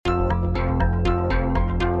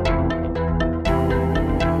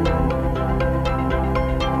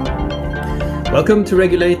Welcome to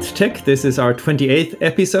Regulate Tech. This is our 28th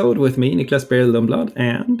episode with me, Nicklas Berild Lundblad,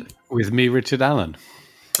 and with me, Richard Allan.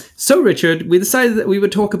 So, Richard, we decided that we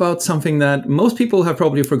would talk about something that most people have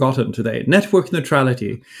probably forgotten today: network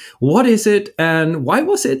neutrality. What is it, and why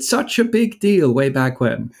was it such a big deal way back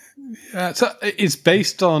when? So it's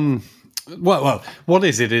based on well, what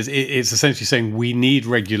is it? It's essentially saying we need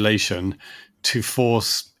regulation to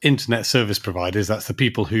force internet service providers. That's the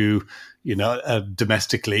people who,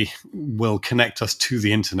 domestically will connect us to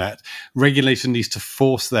the internet. Regulation needs to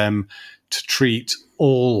force them to treat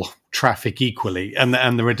all traffic equally, and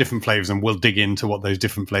there are different flavors, and we'll dig into what those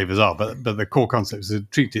different flavors are. But the core concept is to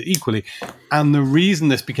treat it equally. And the reason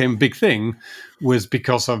this became a big thing was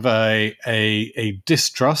because of a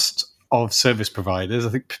distrust of service providers, I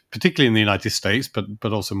think, particularly in the United States,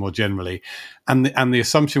 but also more generally. And the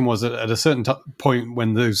assumption was that at a certain point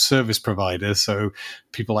when those service providers, so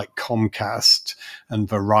people like Comcast and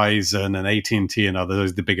Verizon and AT&T and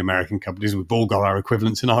others, the big American companies, we've all got our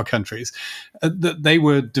equivalents in our countries, that they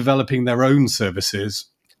were developing their own services.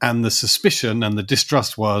 And the suspicion and the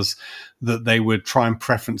distrust was that they would try and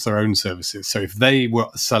preference their own services. So if they were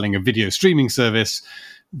selling a video streaming service,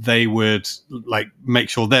 they would make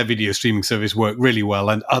sure their video streaming service worked really well,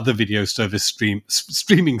 and other video service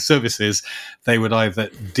streaming services, they would either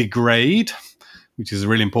degrade, which is a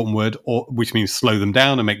really important word, or which means slow them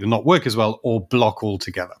down and make them not work as well, or block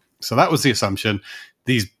altogether. So that was the assumption.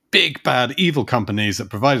 These big, bad, evil companies that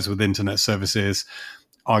provide us with internet services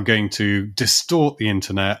are going to distort the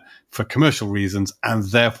internet for commercial reasons, and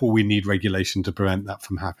therefore we need regulation to prevent that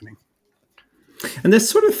from happening. And there's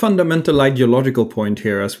sort of fundamental ideological point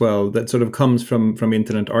here as well that sort of comes from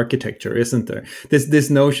internet architecture, isn't there? This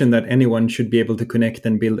notion that anyone should be able to connect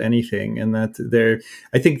and build anything, and that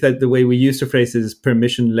I think that the way we use the phrase is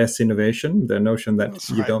permissionless innovation. The notion that That's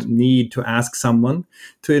you right. don't need to ask someone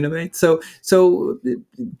to innovate. So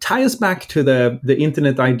tie us back to the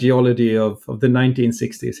internet ideology of the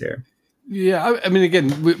 1960s here. Yeah, I mean,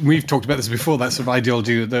 again, we've talked about this before, that sort of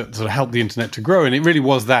ideology that sort of helped the internet to grow. And it really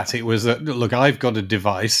was that. It was that, look, I've got a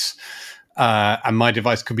device and my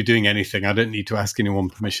device could be doing anything. I don't need to ask anyone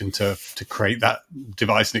permission to create that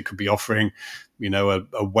device. And it could be offering,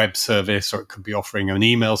 a web service, or it could be offering an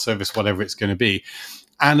email service, whatever it's going to be.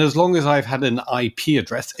 And as long as I've had an IP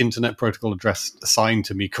address, Internet Protocol address, assigned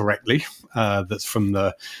to me correctly, that's from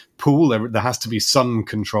the pool, there has to be some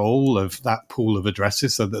control of that pool of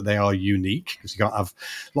addresses so that they are unique, because you can't have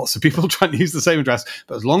lots of people trying to use the same address.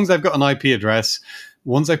 But as long as I've got an IP address,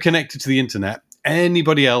 once I've connected to the internet,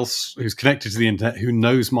 anybody else who's connected to the internet who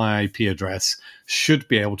knows my IP address should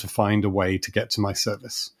be able to find a way to get to my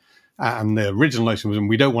service. And the original notion was,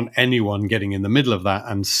 we don't want anyone getting in the middle of that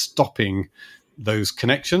and stopping those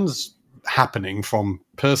connections happening from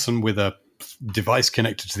person with a device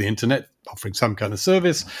connected to the internet offering some kind of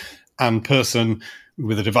service, and person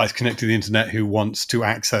with a device connected to the internet who wants to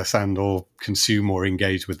access and or consume or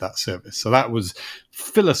engage with that service. So that was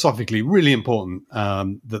philosophically really important,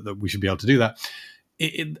 that we should be able to do that.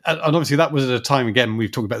 And obviously that was at a time, again,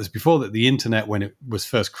 we've talked about this before, that the internet, when it was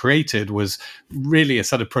first created, was really a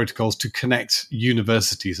set of protocols to connect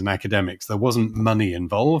universities and academics. There wasn't money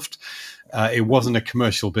involved. It wasn't a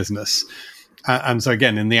commercial business. And so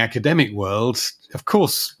again, in the academic world, of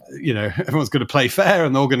course, everyone's going to play fair,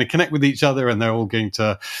 and they're all going to connect with each other, and they're all going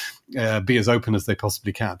to be as open as they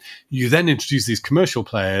possibly can. You then introduce these commercial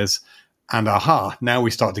players, and now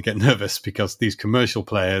we start to get nervous, because these commercial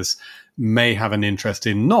players may have an interest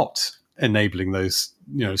in not enabling those,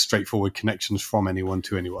 straightforward connections from anyone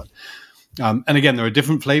to anyone. And again, there are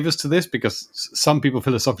different flavors to this, because some people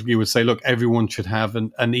philosophically would say, look, everyone should have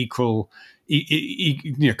an equal,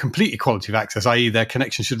 complete equality of access, i.e. their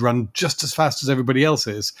connection should run just as fast as everybody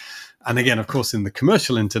else's. And again, of course, in the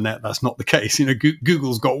commercial internet, that's not the case.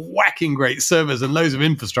 Google's got whacking great servers and loads of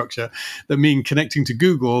infrastructure that mean connecting to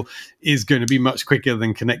Google is going to be much quicker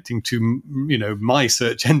than connecting to, my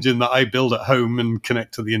search engine that I build at home and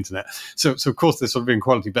connect to the internet. So of course, there's sort of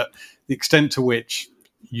inequality, but the extent to which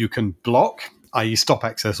you can block, i.e. stop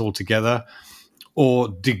access altogether, or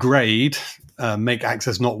degrade, make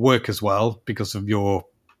access not work as well because you're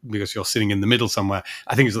sitting in the middle somewhere,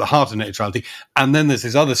 I think is at the heart of net neutrality. And then there's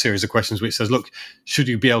this other series of questions which says, look, should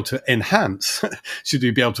you be able to enhance? Should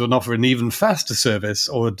you be able to offer an even faster service,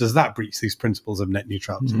 or does that breach these principles of net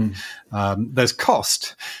neutrality? Mm-hmm. There's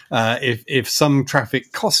cost. If some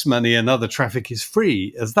traffic costs money and other traffic is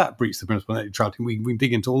free, does that breach the principle of net neutrality? We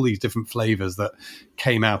dig into all these different flavors that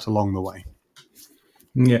came out along the way.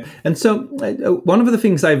 Yeah, and so one of the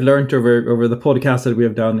things I've learned over the podcast that we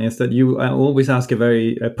have done is that you always ask a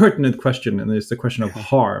very pertinent question, and it's the question of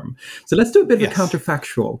harm. So let's do a bit of a Yes.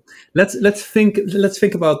 counterfactual. Let's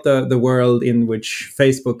think about the world in which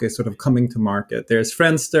Facebook is sort of coming to market. There's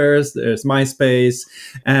Friendsters, there's MySpace,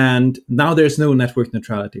 and now there's no network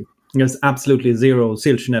neutrality. There's absolutely zero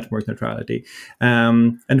zilch network neutrality,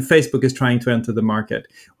 and Facebook is trying to enter the market.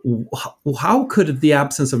 How could the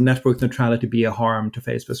absence of network neutrality be a harm to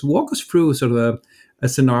Facebook? So walk us through sort of a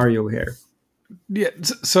scenario here. Yeah.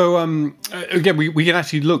 So again, we can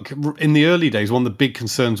actually look in the early days. One of the big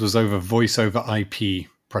concerns was over voice over IP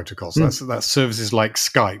protocols. That's services like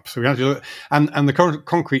Skype. So we actually look, and the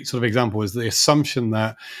concrete sort of example is the assumption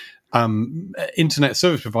that internet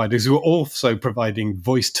service providers who are also providing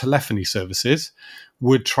voice telephony services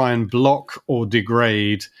would try and block or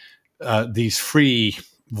degrade these free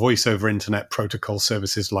voice over internet protocol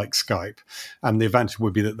services like Skype. And the advantage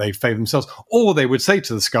would be that they favor themselves, or they would say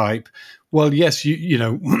to the Skype, well, yes, you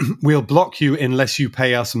know, we'll block you unless you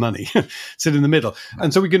pay us money. Sit in the middle.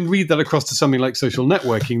 And so we can read that across to something like social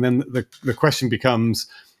networking. Then the question becomes,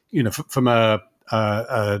 you know, from a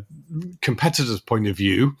competitor's point of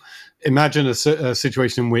view, imagine a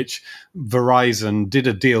situation in which Verizon did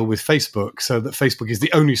a deal with Facebook so that Facebook is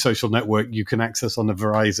the only social network you can access on a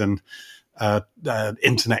Verizon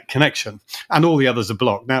internet connection, and all the others are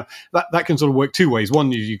blocked. Now, that can sort of work two ways.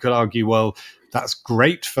 One, you could argue, well, that's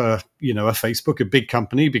great for, you know, a Facebook, a big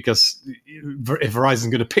company, because if Verizon's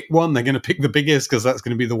going to pick one, they're going to pick the biggest because that's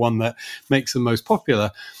going to be the one that makes them most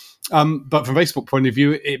popular. But from Facebook point of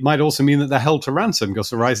view, it might also mean that they're held to ransom because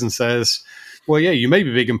Verizon says, well, yeah, you may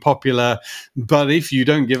be big and popular, but if you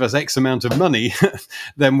don't give us X amount of money,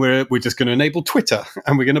 then we're just going to enable Twitter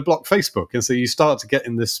and we're going to block Facebook. And so you start to get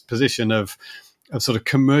in this position of sort of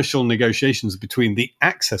commercial negotiations between the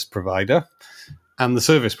access provider and the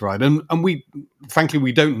service provider. And we, frankly,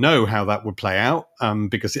 we don't know how that would play out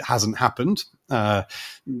because it hasn't happened.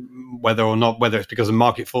 Whether it's because of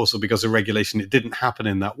market force or because of regulation, it didn't happen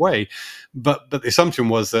in that way. But the assumption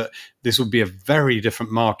was that this would be a very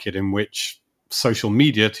different market in which social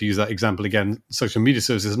media, to use that example again, social media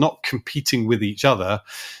services are not competing with each other.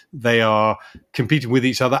 They are competing with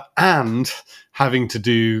each other and having to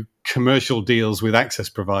do commercial deals with access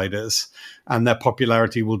providers, and their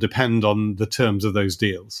popularity will depend on the terms of those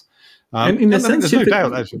deals. And in a sense, there's no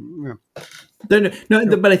doubt, actually. Yeah.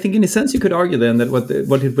 But I think in a sense you could argue then that what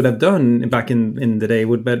it would have done back in the day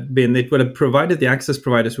would have been it would have provided the access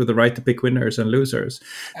providers with the right to pick winners and losers.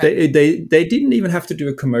 They didn't even have to do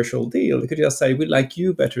a commercial deal. They could just say, we like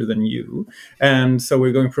you better than you, and so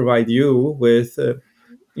we're going to provide you with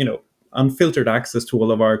unfiltered access to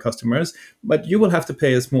all of our customers, but you will have to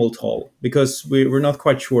pay a small toll because we're not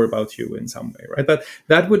quite sure about you in some way, right?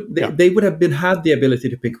 They would have had the ability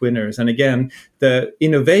to pick winners, and again, the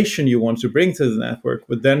innovation you want to bring to the network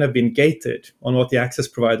would then have been gated on what the access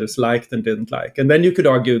providers liked and didn't like, and then you could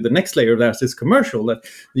argue the next layer of that is commercial, that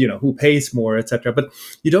who pays more, etc. But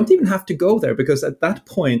you don't even have to go there, because at that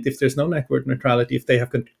point, if there's no network neutrality, if they have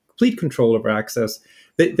complete control over access,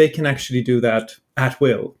 they can actually do that at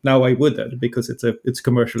will. Now, I would that because it's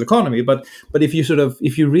commercial economy, but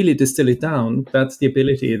if you really distill it down, that's the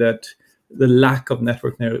ability that the lack of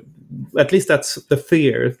network, at least that's the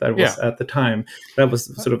fear that was at the time, that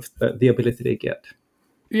was sort of the ability they get.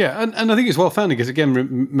 Yeah, and I think it's well founded because, again,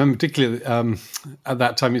 remember particularly at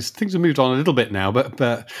that time, things have moved on a little bit now,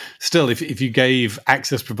 but still, if you gave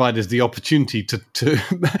access providers the opportunity to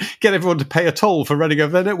get everyone to pay a toll for running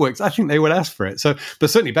over their networks, I think they would ask for it. So, but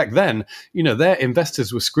certainly back then, their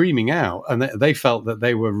investors were screaming out, and they felt that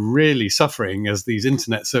they were really suffering as these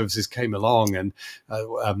internet services came along and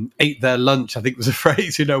ate their lunch, I think was a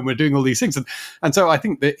phrase, we're doing all these things. And so I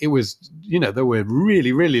think that it was, there were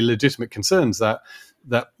really, really legitimate concerns that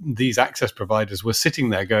these access providers were sitting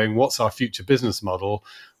there going, what's our future business model?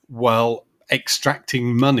 Well,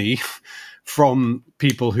 extracting money from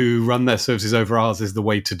people who run their services over ours is the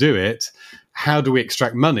way to do it. How do we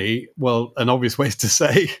extract money? Well, an obvious way is to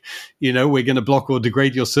say, we're going to block or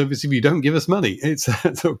degrade your service if you don't give us money. It's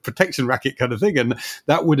a protection racket kind of thing. And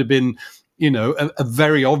that would have been, a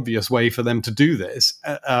very obvious way for them to do this.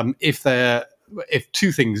 If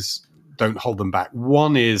two things don't hold them back.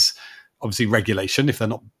 One is obviously regulation, if they're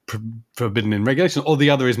not forbidden in regulation, or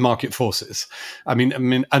the other is market forces. I mean,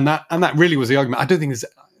 and that really was the argument. I don't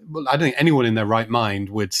think anyone in their right mind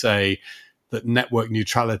would say that network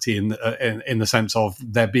neutrality in the sense of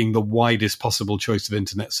there being the widest possible choice of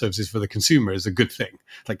internet services for the consumer is a good thing.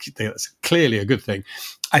 Like, that's clearly a good thing.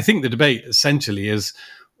 I think the debate essentially is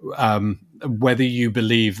whether you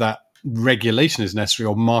believe that regulation is necessary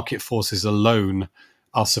or market forces alone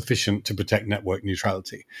are sufficient to protect network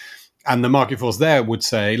neutrality. And the market force there would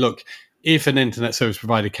say, look, if an internet service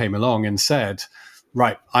provider came along and said,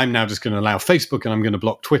 right, I'm now just going to allow Facebook and I'm going to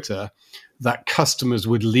block Twitter, that customers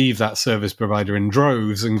would leave that service provider in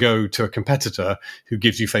droves and go to a competitor who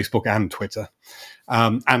gives you Facebook and Twitter.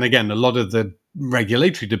 And again, a lot of the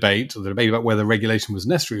regulatory debate, or the debate about whether regulation was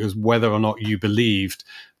necessary, was whether or not you believed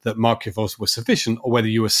that market force was sufficient, or whether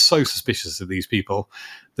you were so suspicious of these people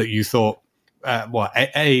that you thought, they're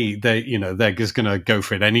just going to go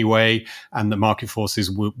for it anyway, and the market forces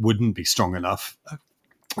wouldn't be strong enough.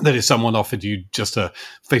 That if someone offered you just a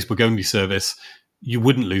Facebook only service, you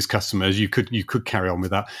wouldn't lose customers. You could carry on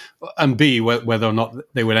with that. And B, whether or not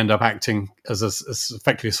they would end up acting as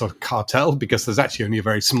effectively a sort of cartel, because there's actually only a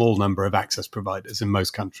very small number of access providers in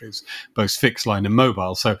most countries, both fixed line and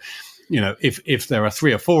mobile. So, if there are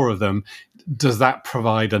 3 or 4 of them, does that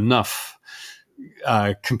provide enough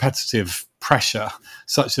competitive pressure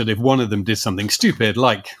such that if one of them did something stupid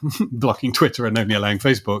like blocking Twitter and only allowing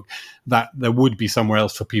Facebook, that there would be somewhere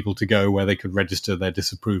else for people to go where they could register their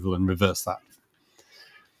disapproval and reverse that?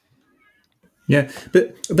 Yeah,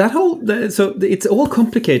 but so it's all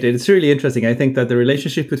complicated. It's really interesting. I think that the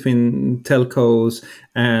relationship between telcos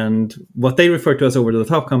and what they refer to as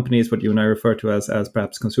over-the-top companies, what you and I refer to as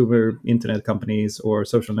perhaps consumer internet companies or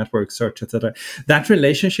social network search, etc., that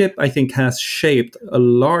relationship, I think, has shaped a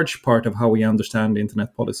large part of how we understand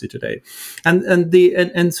internet policy today.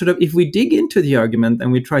 And sort of, if we dig into the argument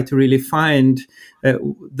and we try to really find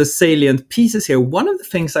the salient pieces here, one of the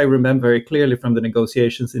things I remember very clearly from the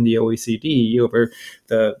negotiations in the OECD over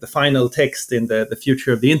the final text in the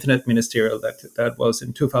Future of the Internet Ministerial that was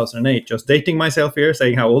in 2008, just dating myself here,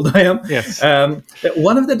 saying how old I am. Yes.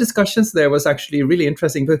 One of the discussions there was actually really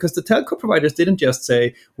interesting, because the telco providers didn't just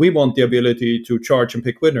say, we want the ability to charge and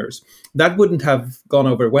pick winners. That wouldn't have gone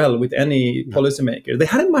over well with any policymaker. They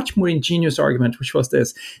had a much more ingenious argument, which was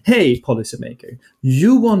this: hey, policymaker,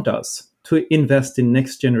 you want us to invest in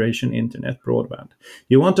next generation internet broadband.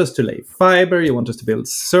 You want us to lay fiber, you want us to build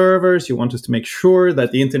servers, you want us to make sure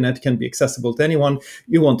that the internet can be accessible to anyone.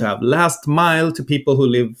 You want to have last mile to people who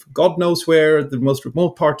live God knows where, the most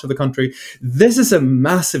remote parts of the country. This is a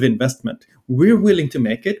massive investment. We're willing to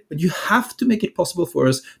make it, but you have to make it possible for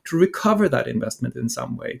us to recover that investment in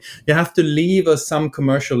some way. You have to leave us some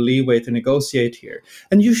commercial leeway to negotiate here.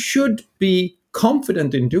 And you should be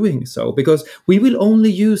confident in doing so, because we will only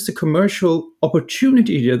use the commercial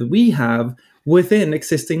opportunity that we have within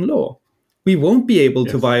existing law. We won't be able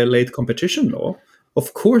to violate competition law.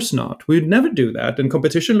 Of course not. We'd never do that. And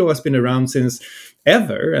competition law has been around since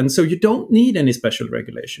ever. And so you don't need any special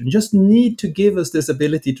regulation. You just need to give us this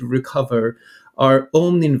ability to recover our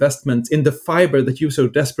own investments in the fiber that you so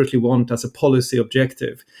desperately want as a policy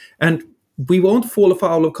objective. And we won't fall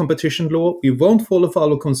afoul of competition law. We won't fall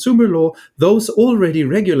afoul of consumer law. Those already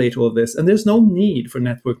regulate all this, and there's no need for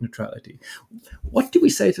network neutrality. What do we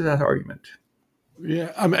say to that argument?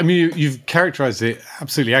 Yeah, I mean, you've characterized it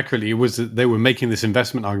absolutely accurately. It was that they were making this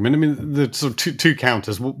investment argument. I mean, the sort of two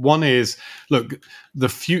counters. One is, look, the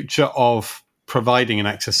future of providing an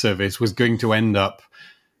access service was going to end up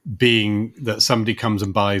being that somebody comes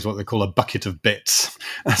and buys what they call a bucket of bits.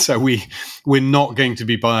 So we're not going to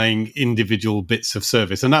be buying individual bits of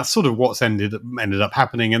service, and that's sort of what's ended up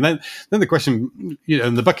happening. And then the question,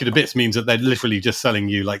 and the bucket of bits means that they're literally just selling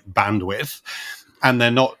you like bandwidth, and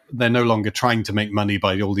they're no longer trying to make money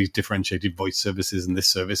by all these differentiated voice services and this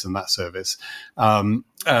service and that service. And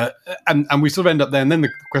we sort of end up there. And then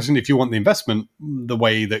the question, if you want the investment, the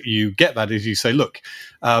way that you get that is you say, look,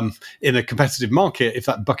 in a competitive market, if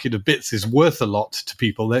that bucket of bits is worth a lot to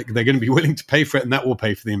people, they're going to be willing to pay for it, and that will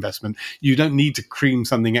pay for the investment. You don't need to cream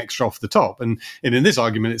something extra off the top. And in this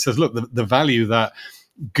argument, it says, look, the value that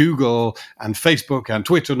Google and Facebook and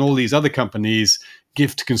Twitter and all these other companies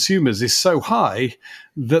give to consumers is so high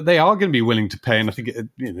that they are going to be willing to pay. And I think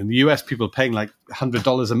in the US, people are paying like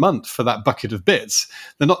 $100 a month for that bucket of bits.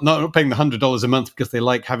 They're not paying the $100 a month because they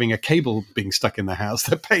like having a cable being stuck in their house.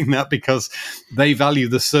 They're paying that because they value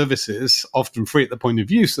the services, often free at the point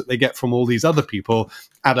of use, that they get from all these other people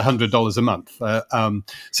at $100 a month.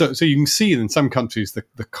 So you can see in some countries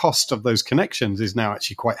the cost of those connections is now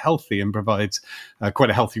actually quite healthy and provides quite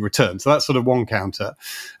a healthy return. So that's sort of one counter.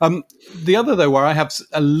 The other, though, where I have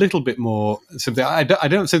a little bit more sympathy, I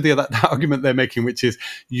don't sympathy with that argument they're making, which is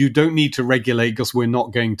you don't need to regulate because we're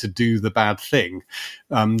not going to do the bad thing.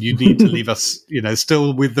 You need to leave us,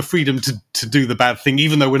 still with the freedom to do the bad thing,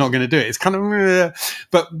 even though we're not going to do it. It's kind of,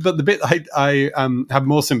 but the bit I have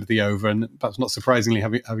more sympathy over, and perhaps not surprisingly,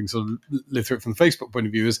 having sort of lived through it from the Facebook point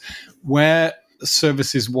of view, is where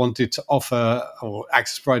services wanted to offer, or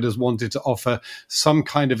access providers wanted to offer, some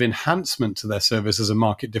kind of enhancement to their service as a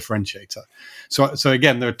market differentiator. So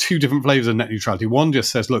again, there are two different flavors of net neutrality. One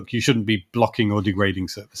just says, look, you shouldn't be blocking or degrading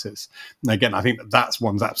services. And again, I think that's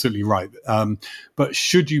one's absolutely right. But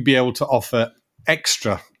should you be able to offer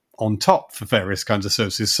extra on top for various kinds of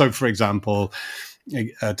services? So, for example,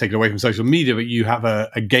 take it away from social media, but you have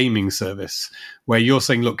a gaming service where you're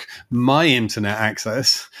saying, look, my internet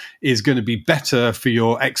access is going to be better for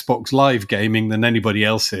your Xbox Live gaming than anybody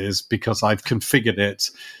else's because I've configured it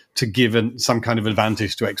to give some kind of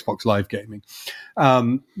advantage to Xbox Live gaming.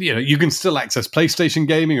 You can still access PlayStation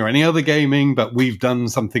gaming or any other gaming, but we've done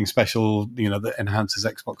something special, that enhances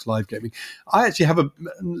Xbox Live gaming. I actually have a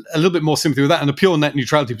little bit more sympathy with that, and a pure net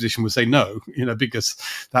neutrality position would say no, because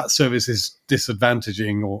that service is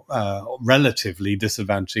disadvantaging or relatively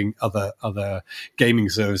disadvantaging other gaming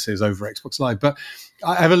services over Xbox Live. But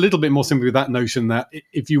I have a little bit more sympathy with that notion that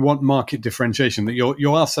if you want market differentiation, that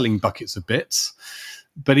you are selling buckets of bits.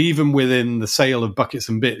 But even within the sale of buckets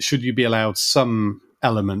and bits, should you be allowed some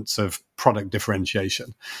elements of product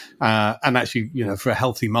differentiation? And actually, for a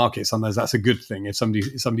healthy market, sometimes that's a good thing. If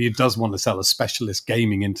somebody does want to sell a specialist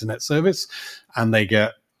gaming internet service and they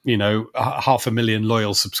get 500,000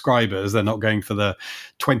 loyal subscribers, they're not going for the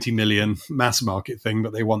 20 million mass market thing,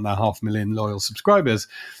 but they want their 500,000 loyal subscribers.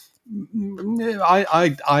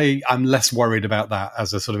 I'm less worried about that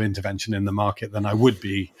as a sort of intervention in the market than I would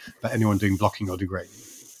be for anyone doing blocking or degrading.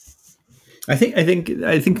 I think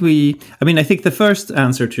the first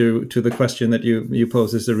answer to the question that you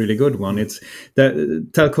pose is a really good one. It's that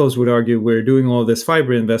telcos would argue we're doing all this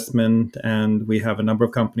fiber investment and we have a number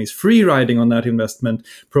of companies free riding on that investment,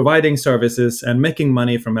 providing services and making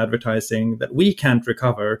money from advertising that we can't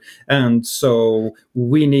recover, and so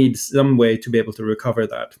we need some way to be able to recover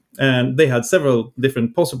that. And they had several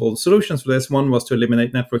different possible solutions for this. One was to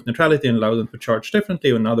eliminate network neutrality and allow them to charge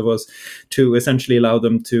differently. Another was to essentially allow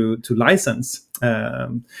them to license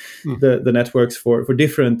the networks for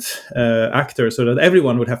different actors, so that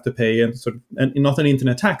everyone would have to pay and not an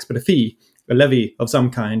internet tax, but a levy of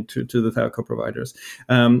some kind to the telco providers.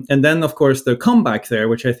 And then, of course, the comeback there,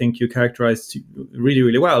 which I think you characterized really,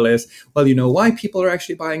 really well, is, well, why people are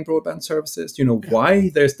actually buying broadband services. Why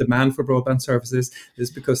there's demand for broadband services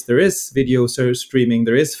is because there is video streaming,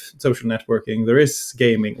 there is social networking, there is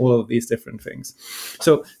gaming, all of these different things.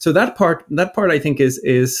 So that part I think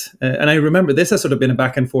is and I remember this has sort of been a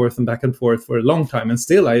back and forth for a long time, and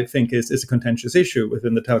still I think is a contentious issue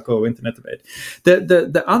within the telco internet debate.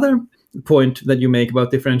 The other point that you make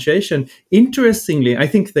about differentiation, interestingly, I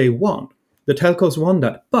think the telcos won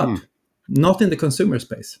that, but not in the consumer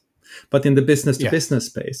space, but in the business-to-business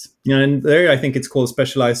space. And there I think it's called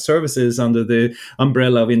specialized services under the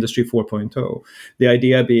umbrella of Industry 4.0. The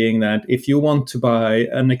idea being that if you want to buy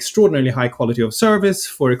an extraordinarily high quality of service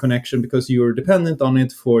for a connection because you're dependent on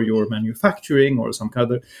it for your manufacturing or some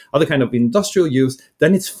other kind of industrial use,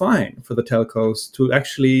 then it's fine for the telcos to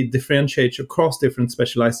actually differentiate across different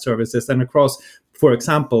specialized services and across, for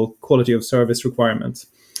example, quality of service requirements.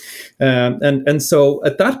 And so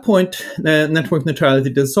at that point, network neutrality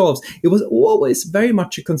dissolves. It was always very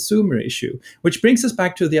much a consumer issue, which brings us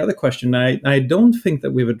back to the other question. I don't think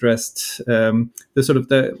that we've addressed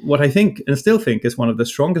what I think and still think is one of the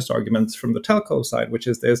strongest arguments from the telco side, which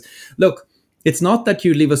is this: look, it's not that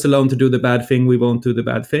you leave us alone to do the bad thing, we won't do the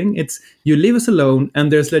bad thing. It's you leave us alone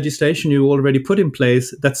and there's legislation you already put in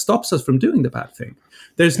place that stops us from doing the bad thing.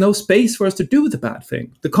 There's no space for us to do the bad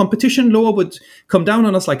thing. The competition law would come down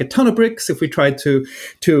on us like a ton of bricks if we tried to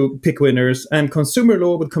pick winners, and consumer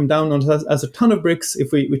law would come down on us as a ton of bricks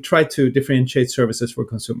if we tried to differentiate services for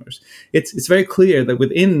consumers. It's very clear that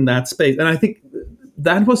within that space, and I think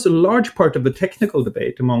that was a large part of the technical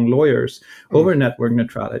debate among lawyers over network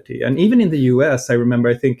neutrality. And even in the US, I remember,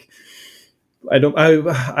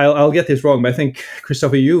 I'll get this wrong, but I think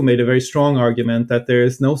Christopher Yu made a very strong argument that there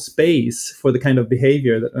is no space for the kind of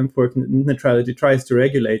behavior that network neutrality tries to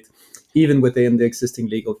regulate, even within the existing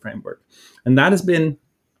legal framework. And that has been,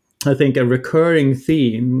 I think, a recurring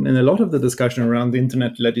theme in a lot of the discussion around the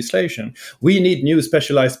internet legislation. We need new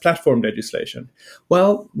specialized platform legislation.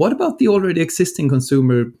 Well, what about the already existing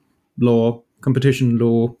consumer law, competition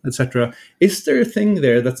law, etc.? Is there a thing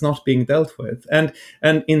there that's not being dealt with? And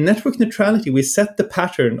in network neutrality, we set the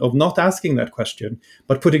pattern of not asking that question,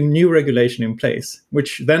 but putting new regulation in place,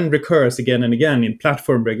 which then recurs again and again in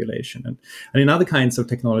platform regulation and in other kinds of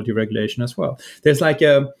technology regulation as well.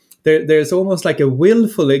 There's almost like a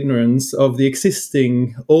willful ignorance of the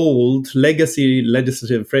existing old legacy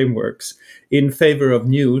legislative frameworks in favor of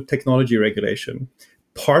new technology regulation.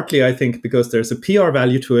 partly, I think, because there's a PR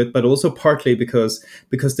value to it, but also partly because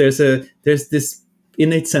there's this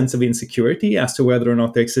innate sense of insecurity as to whether or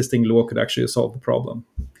not the existing law could actually solve the problem.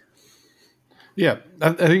 Yeah,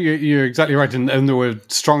 I think you're exactly right. And there were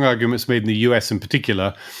strong arguments made in the US in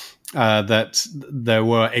particular that there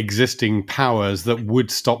were existing powers that would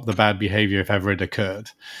stop the bad behavior if ever it occurred.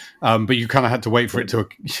 But you kind of had to wait for it to.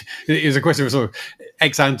 It was a question of sort of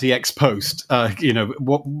ex ante, ex post.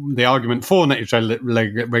 What the argument for neutrality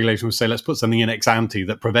regulation was say, let's put something in ex ante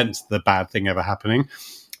that prevents the bad thing ever happening.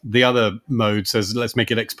 The other mode says, let's make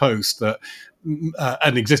it ex post, that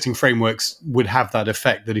an existing frameworks would have that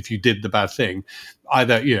effect, that if you did the bad thing,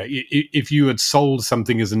 either, if you had sold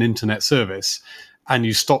something as an internet service and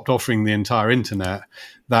you stopped offering the entire internet,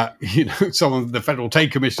 that, the Federal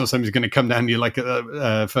Trade Commission or something is going to come down to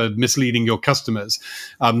you for misleading your customers.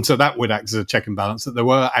 So that would act as a check and balance, that there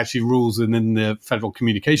were actually rules within the Federal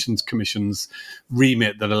Communications Commission's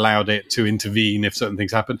remit that allowed it to intervene if certain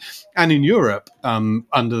things happen. And in Europe,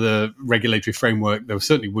 under the regulatory framework, there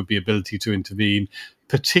certainly would be ability to intervene,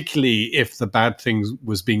 particularly if the bad thing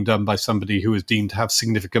was being done by somebody who was deemed to have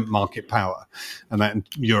significant market power. And that in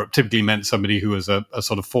Europe typically meant somebody who was a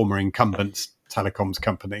sort of former incumbent telecoms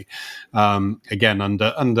company, again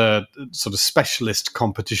under sort of specialist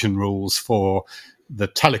competition rules for the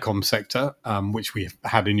telecom sector, which we've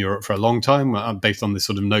had in Europe for a long time, based on this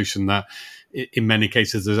sort of notion that in many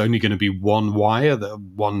cases there's only going to be one wire,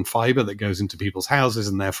 one fiber that goes into people's houses,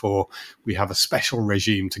 and therefore we have a special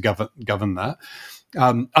regime to govern that.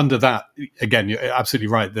 Under that, again, you're absolutely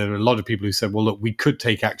right. There are a lot of people who said, well, look, we could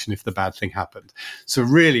take action if the bad thing happened. So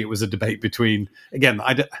really it was a debate between, again,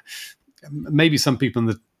 maybe some people in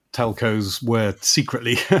the telcos were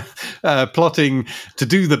secretly plotting to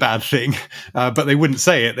do the bad thing, but they wouldn't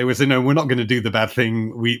say it. They would say, no, we're not going to do the bad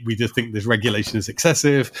thing. We just think this regulation is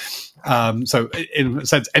excessive. So in a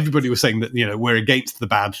sense, everybody was saying that, we're against the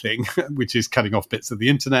bad thing, which is cutting off bits of the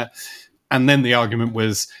internet. And then the argument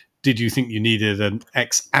was, did you think you needed an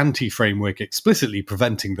ex-ante framework explicitly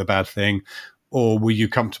preventing the bad thing, or were you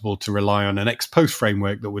comfortable to rely on an ex-post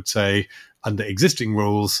framework that would say, under existing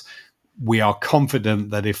rules, we are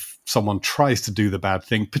confident that if someone tries to do the bad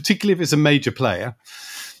thing, particularly if it's a major player,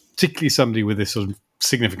 particularly somebody with this sort of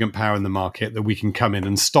significant power in the market, that we can come in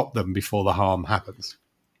and stop them before the harm happens.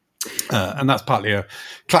 And that's partly a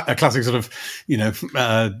classic sort of,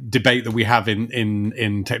 debate that we have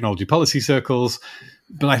in technology policy circles.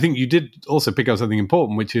 But I think you did also pick up something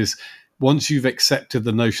important, which is once you've accepted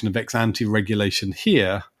the notion of ex-ante regulation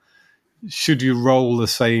here, should you roll the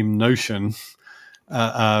same notion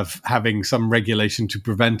of having some regulation to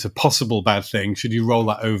prevent a possible bad thing? Should you roll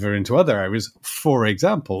that over into other areas? For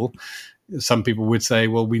example, some people would say,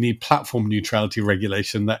 well, we need platform neutrality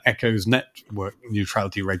regulation that echoes network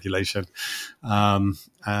neutrality regulation.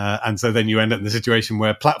 And so then you end up in the situation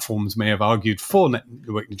where platforms may have argued for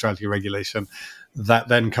network neutrality regulation. That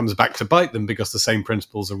then comes back to bite them because the same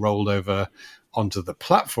principles are rolled over onto the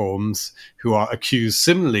platforms, who are accused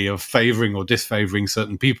similarly of favoring or disfavoring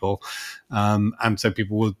certain people. And so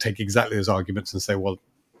people will take exactly those arguments and say, well,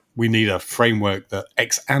 we need a framework that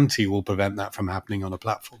ex ante will prevent that from happening on a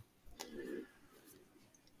platform.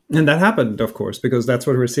 And that happened, of course, because that's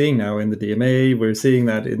what we're seeing now in the DMA. We're seeing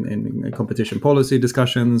that in competition policy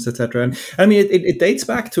discussions, etc. And I mean, it dates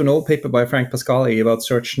back to an old paper by Frank Pasquale about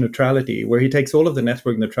search neutrality, where he takes all of the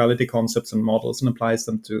network neutrality concepts and models and applies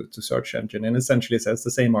them to search engine, and essentially says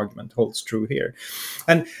the same argument holds true here.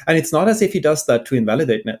 And it's not as if he does that to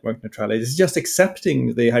invalidate network neutrality. It's just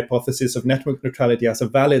accepting the hypothesis of network neutrality as a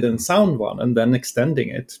valid and sound one, and then extending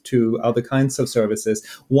it to other kinds of services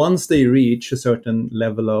once they reach a certain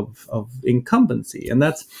level of incumbency. And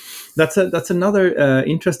that's another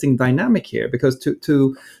interesting dynamic here, because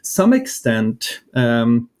to some extent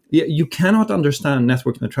you cannot understand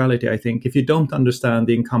network neutrality, I think, if you don't understand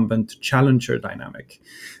the incumbent challenger dynamic.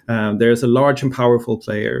 There's a large and powerful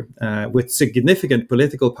player with significant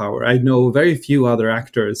political power. I know very few other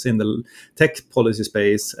actors in the tech policy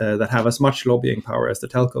space that have as much lobbying power as the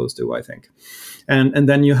telcos do, I think. And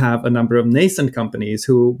then you have a number of nascent companies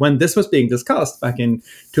who, when this was being discussed back in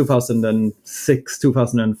 2006,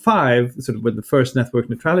 2005, sort of when the first network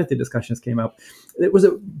neutrality discussions came up, it was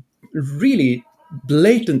a really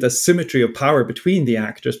blatant asymmetry of power between the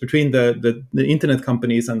actors, between the internet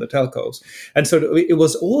companies and the telcos. And so it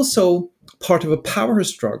was also part of a power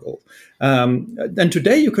struggle. And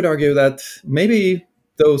today you could argue that maybe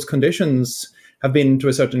those conditions have been, to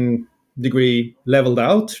a certain degree, leveled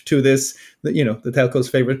out to this, the telco's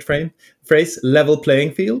favorite phrase, level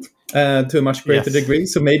playing field. to a much greater Yes. degree.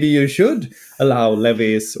 So maybe you should allow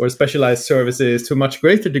levies or specialized services to a much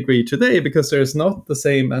greater degree today because there's not the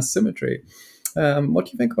same asymmetry. What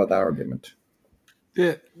do you think about that argument?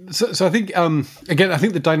 Yeah. So I think, again, I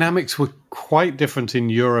think the dynamics were quite different in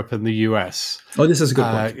Europe and the US. Oh, this is a good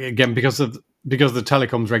point. Again, because of the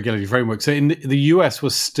telecoms regulatory framework. So in the US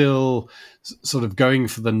was still sort of going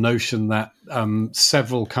for the notion that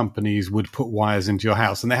several companies would put wires into your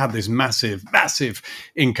house. And they had this massive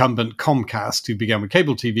incumbent, Comcast, who began with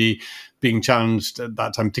cable TV, being challenged at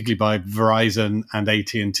that time, particularly by Verizon and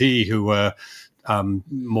AT&T, who were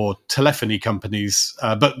more telephony companies,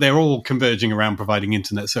 but they're all converging around providing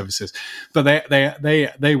internet services. But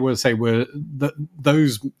they will say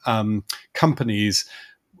those companies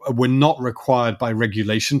were not required by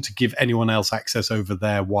regulation to give anyone else access over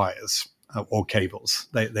their wires or cables.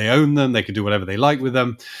 They own them. They could do whatever they like with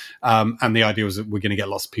them. And the idea was that we're going to get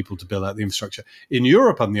lots of people to build out the infrastructure. In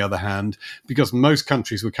Europe, on the other hand, because most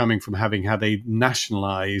countries were coming from having had a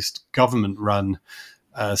nationalized, government-run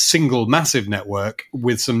single massive network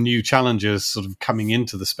with some new challenges sort of coming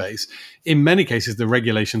into the space. In many cases, the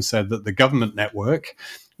regulation said that the government network,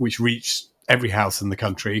 which reached every house in the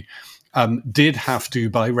country, did have to,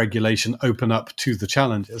 by regulation, open up to the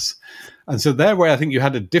challenges. And so there, where I think you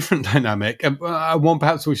had a different dynamic, one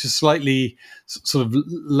perhaps which is slightly sort of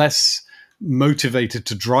less motivated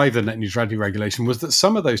to drive the net neutrality regulation, was that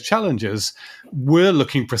some of those challenges were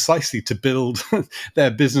looking precisely to build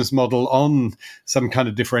their business model on some kind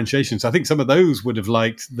of differentiation. So I think some of those would have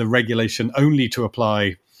liked the regulation only to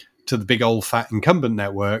apply to the big old fat incumbent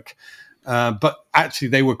network. But actually,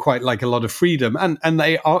 they were quite like a lot of freedom, and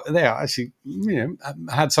they are actually,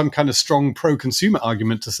 had some kind of strong pro-consumer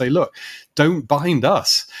argument to say, look, don't bind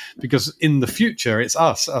us, because in the future it's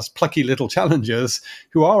us plucky little challengers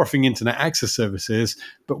who are offering internet access services,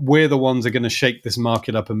 but we're the ones that are going to shake this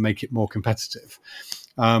market up and make it more competitive.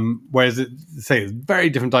 Whereas, a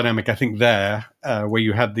very different dynamic, I think, there, where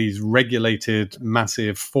you had these regulated,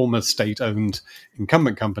 massive, former state-owned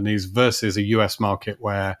incumbent companies versus a US market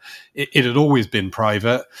where it had always been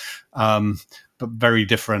private, but very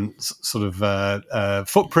different sort of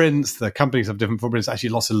footprints. The companies have different footprints. Actually,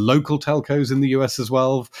 lots of local telcos in the US as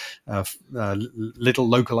well, little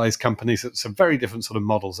localized companies. It's some very different sort of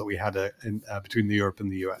models that we had between the Europe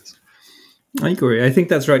and the US. I agree. I think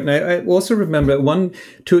that's right. And I also remember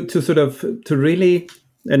to really,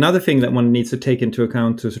 another thing that one needs to take into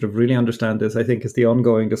account to sort of really understand this, I think, is the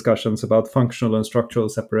ongoing discussions about functional and structural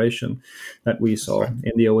separation that we saw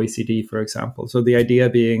in the OECD, for example. So the idea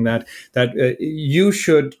being that you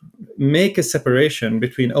should make a separation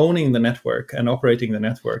between owning the network and operating the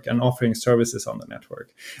network and offering services on the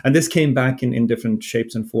network. And this came back in different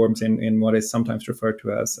shapes and forms in what is sometimes referred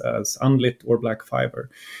to as unlit or black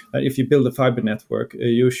fiber. If you build a fiber network,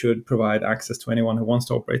 you should provide access to anyone who wants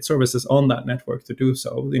to operate services on that network to do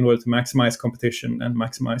so in order to maximize competition and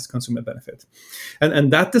maximize consumer benefit.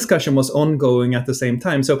 And that discussion was ongoing at the same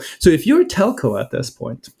time. So if you're a telco at this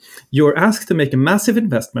point, you're asked to make a massive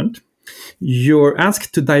investment. You're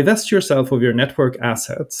asked to divest yourself of your network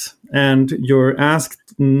assets, and you're asked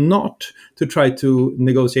not to try to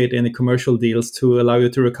negotiate any commercial deals to allow you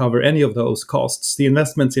to recover any of those costs, the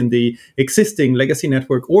investments in the existing legacy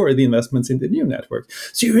network or the investments in the new network.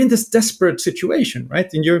 So you're in this desperate situation,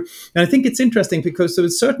 right? And I think it's interesting because to a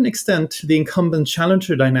certain extent, the incumbent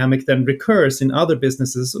challenger dynamic then recurs in other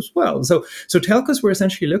businesses as well. So telcos were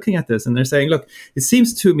essentially looking at this and they're saying, look, it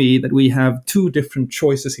seems to me that we have two different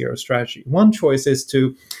choices here of strategy. One choice is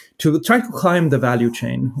to try to climb the value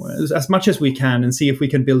chain as much as we can and see if we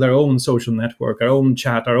can build our own social network, our own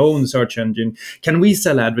chat, our own search engine. Can we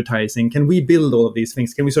sell advertising? Can we build all of these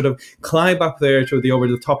things? Can we sort of climb up there to the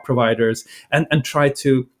over-the-top providers and try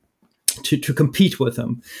to compete with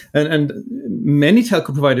them? And many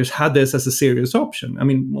telco providers had this as a serious option. I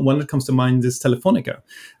mean, one that comes to mind is Telefonica,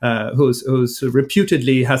 who's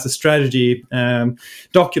reputedly has a strategy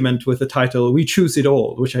document with the title "We Choose It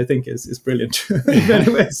All," which I think is brilliant in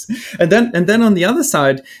many ways. And then on the other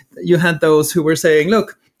side, you had those who were saying,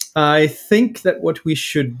 look, I think that what we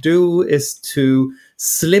should do is to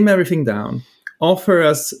slim everything down, offer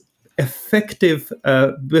us effective,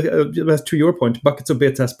 to your point, buckets of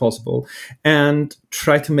bits as possible, and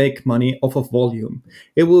try to make money off of volume.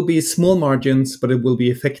 It will be small margins, but it will be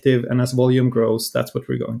effective. And as volume grows, that's what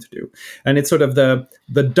we're going to do. And it's sort of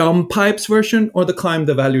the dumb pipes version or the climb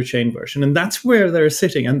the value chain version. And that's where they're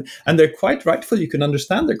sitting. And they're quite rightful. You can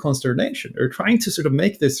understand their consternation. They're trying to sort of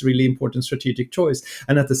make this really important strategic choice.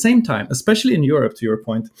 And at the same time, especially in Europe, to your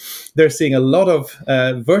point, they're seeing a lot of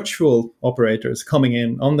virtual operators coming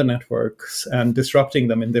in on the network networks and disrupting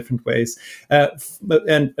them in different ways,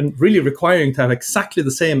 and really requiring to have exactly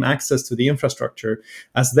the same access to the infrastructure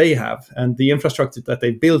as they have, and the infrastructure that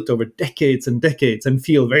they built over decades and decades and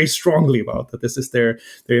feel very strongly about that this is their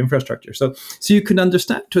infrastructure. So you can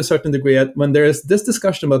understand to a certain degree when there is this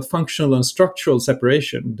discussion about functional and structural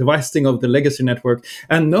separation, divesting of the legacy network,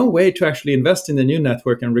 and no way to actually invest in the new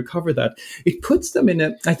network and recover that. It puts them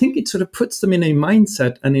I think it sort of puts them in a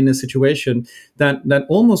mindset and in a situation that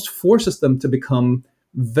almost forces them to become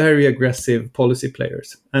very aggressive policy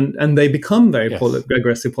players, and they become very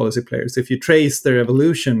aggressive policy players. If you trace their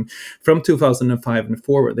evolution from 2005 and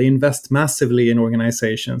forward, they invest massively in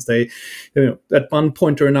organizations. They, at one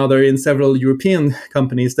point or another, in several European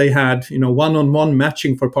companies, they had one-on-one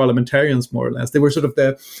matching for parliamentarians, more or less. They were sort of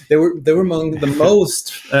they were among the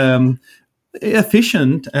most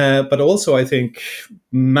efficient, but also I think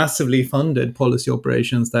massively funded policy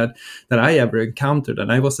operations that I ever encountered,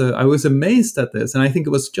 and I was amazed at this. And I think it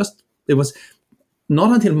was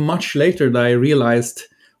not until much later that I realized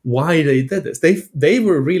why they did this. They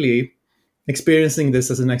were really experiencing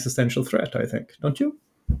this as an existential threat, I think, don't you?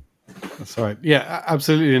 That's right. Yeah,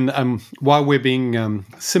 absolutely. And while we're being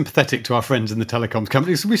sympathetic to our friends in the telecoms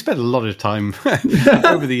companies, we spent a lot of time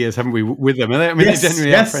over the years, haven't we, with them? And they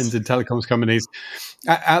generally are friends in telecoms companies.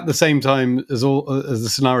 At the same time as the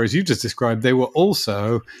scenarios you just described, they were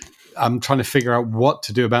also trying to figure out what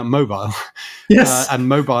to do about mobile. Yes. And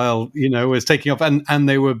mobile, was taking off, and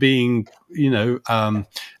they were being,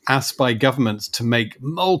 asked by governments to make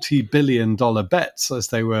multi-billion-dollar bets as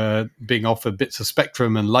they were being offered bits of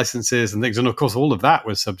spectrum and licenses and things. And of course, all of that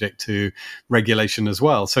was subject to regulation as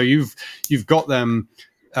well. So you've got them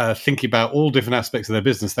thinking about all different aspects of their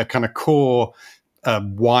business. Their kind of core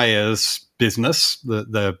wires business,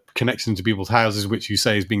 the connection to people's houses, which you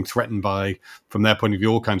say is being threatened by, from their point of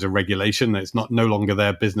view, all kinds of regulation. It's no longer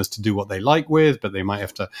their business to do what they like with, but they might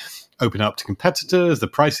have to open up to competitors. The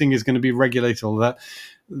pricing is going to be regulated, all that.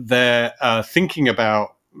 They're thinking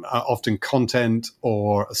about often content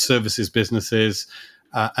or services businesses.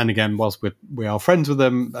 And again, whilst we are friends with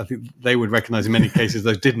them, I think they would recognize in many cases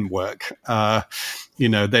those didn't work.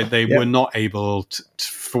 They were not able to,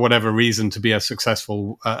 for whatever reason, to be as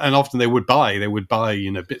successful. And often they would buy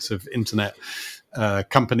bits of internet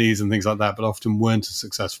companies and things like that, but often weren't as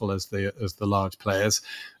successful as the large players.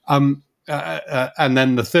 And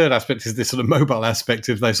then the third aspect is this sort of mobile aspect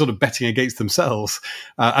of they're sort of betting against themselves.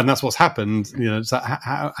 And that's what's happened. So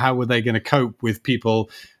how were they going to cope with people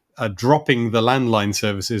dropping the landline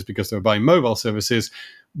services because they were buying mobile services,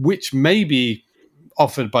 which may be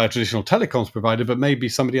offered by a traditional telecoms provider, but maybe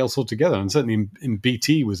somebody else altogether. And certainly in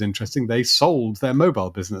BT was interesting. They sold their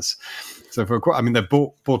mobile business. So they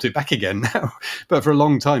bought it back again now. But for a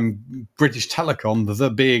long time, British Telecom,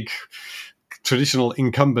 the big traditional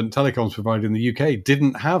incumbent telecoms provider in the UK,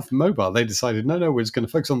 didn't have mobile. They decided, no, we're just going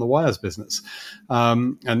to focus on the wires business.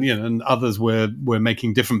 And others were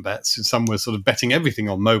making different bets. Some were sort of betting everything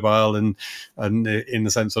on mobile and in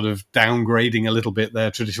the sense sort of downgrading a little bit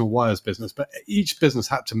their traditional wires business. But each business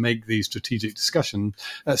had to make these strategic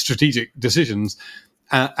decisions.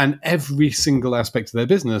 And every single aspect of their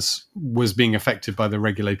business was being affected by the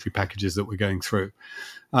regulatory packages that we're going through.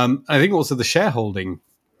 I think also the shareholding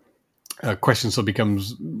question sort of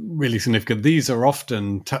becomes really significant. These are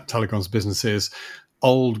often telecoms businesses,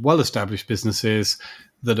 old, well-established businesses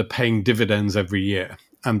that are paying dividends every year.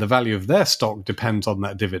 And the value of their stock depends on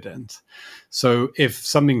that dividend. So if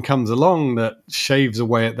something comes along that shaves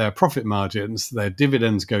away at their profit margins, their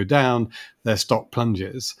dividends go down, their stock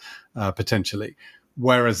plunges, potentially.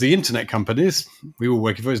 Whereas the internet companies we were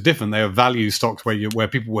working for is different. They are value stocks where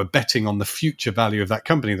people were betting on the future value of that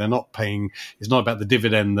company. They're not paying. It's not about the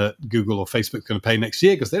dividend that Google or Facebook's going to pay next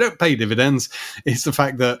year because they don't pay dividends. It's the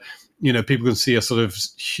fact that people can see a sort of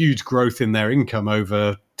huge growth in their income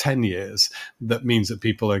over 10 years. That means that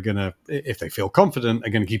people are going to, if they feel confident, are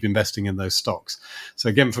going to keep investing in those stocks. So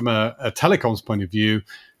again, from a telecoms point of view,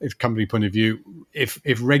 a company point of view, if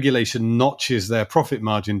regulation notches their profit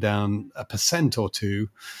margin down 1% or 2%,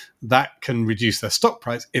 that can reduce their stock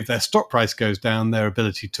price. If their stock price goes down, their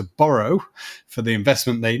ability to borrow for the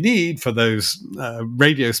investment they need for those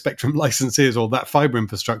radio spectrum licenses or that fiber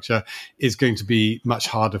infrastructure is going to be much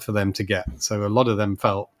harder for them to get. So a lot of them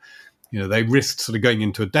felt, they risked sort of going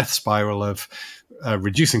into a death spiral of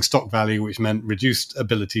reducing stock value, which meant reduced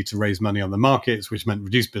ability to raise money on the markets, which meant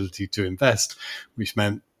reduced ability to invest, which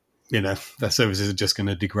meant their services are just going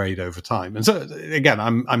to degrade over time. And so again, I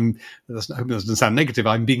hope that doesn't sound negative.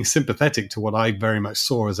 I'm being sympathetic to what I very much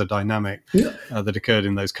saw as a dynamic that occurred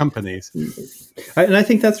in those companies. And I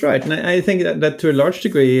think that's right. And I think that to a large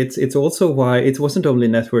degree, it's also why it wasn't only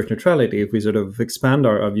network neutrality. If we sort of expand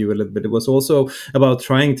our view a little bit, it was also about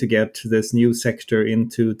trying to get this new sector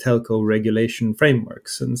into telco regulation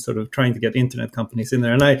frameworks and sort of trying to get internet companies in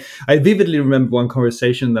there. And I vividly remember one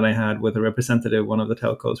conversation that I had with a representative of one of the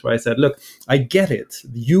telcos where I said, look, I get it.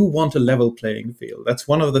 You want a level playing field. That's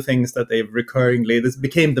one of the things that they've recurringly, this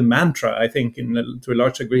became the mantra, I think, to a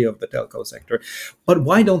large degree of the telco sector. But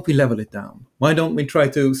why don't we level it down? Why don't we try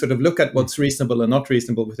to sort of look at what's reasonable and not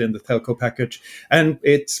reasonable within the telco package? And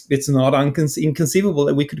it's not inconceivable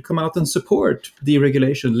that we could come out and support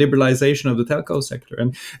deregulation, liberalization of the telco sector.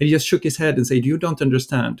 And he just shook his head and said, you don't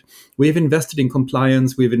understand. We've invested in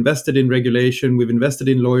compliance, we've invested in regulation, we've invested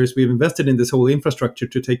in lawyers, we've invested in this whole infrastructure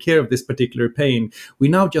to take care of this particular pain. We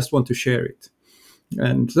now just want to share it.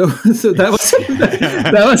 And so that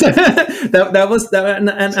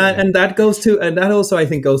also I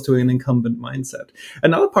think goes to an incumbent mindset.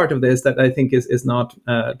 Another part of this that I think is not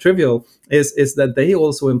trivial is that they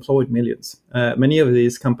also employed millions. Many of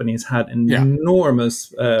these companies had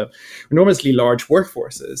enormously large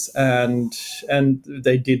workforces, and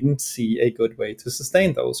they didn't see a good way to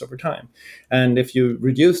sustain those over time. And if you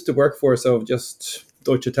reduce the workforce of just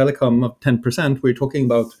Deutsche Telekom of 10%, we're talking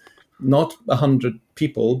about not 100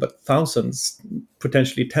 people, but thousands,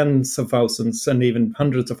 potentially tens of thousands, and even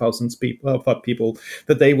hundreds of thousands of people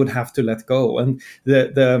that they would have to let go. And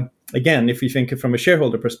again, if you think from a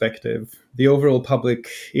shareholder perspective, the overall public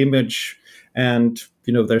image and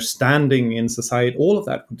their standing in society, all of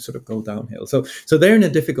that would sort of go downhill. So they're in a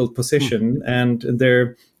difficult position, and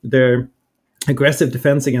their aggressive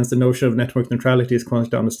defense against the notion of network neutrality is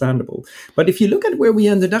quite understandable. But if you look at where we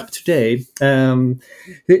ended up today,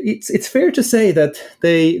 it's fair to say that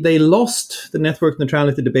they lost the network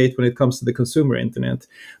neutrality debate when it comes to the consumer internet,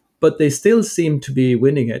 but they still seem to be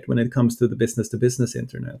winning it when it comes to the business-to-business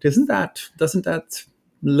internet. Doesn't that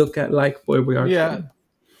look at like where we are today?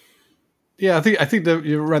 Yeah, I think that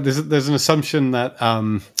you're right. There's an assumption that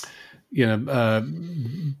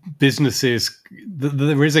businesses,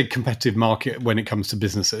 there is a competitive market when it comes to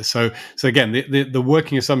businesses. So again, the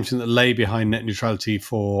working assumption that lay behind net neutrality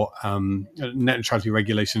for net neutrality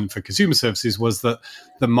regulation for consumer services was that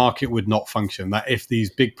the market would not function. That if these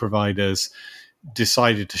big providers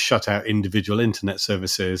decided to shut out individual internet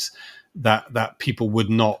services, that people would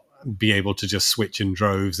not be able to just switch in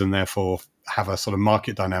droves and therefore have a sort of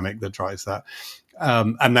market dynamic that drives that.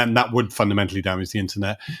 And then that would fundamentally damage the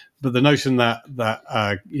internet. But the notion that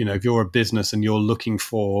if you're a business and you're looking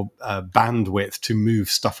for bandwidth to move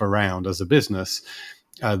stuff around as a business,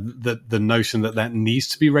 the notion that needs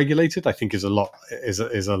to be regulated, I think, is a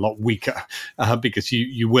lot weaker, because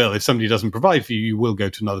you will, if somebody doesn't provide for you, you will go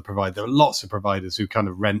to another provider. There are lots of providers who kind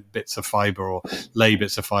of rent bits of fiber or lay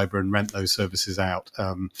bits of fiber and rent those services out.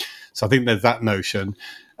 So I think there's that notion.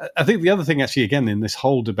 I think the other thing, actually, again, in this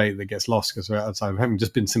whole debate that gets lost, because I'm having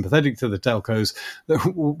just been sympathetic to the telcos,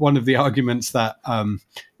 one of the arguments that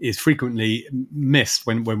is frequently missed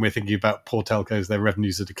when we're thinking about poor telcos, their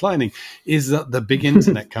revenues are declining, is that the big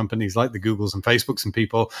internet companies like the Googles and Facebooks and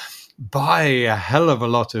people buy a hell of a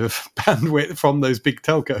lot of bandwidth from those big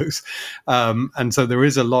telcos. And so there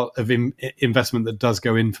is a lot of investment that does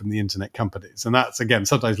go in from the internet companies. And that's, again,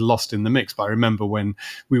 sometimes lost in the mix. But I remember when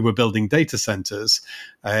we were building data centers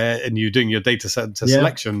and you're doing your data center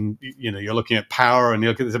selection, you're looking at power and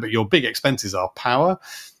you're looking at this, but your big expenses are power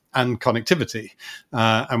and connectivity.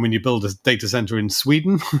 And when you build a data center in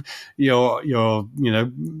Sweden, you're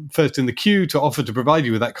first in the queue to offer to provide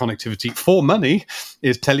you with that connectivity for money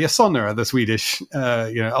is Telia Sonera, the Swedish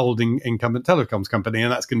old incumbent telecoms company,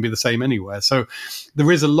 and that's going to be the same anywhere. So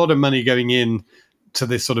there is a lot of money going in to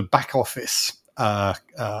this sort of back office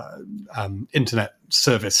internet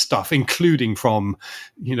service stuff, including from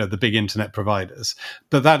the big internet providers.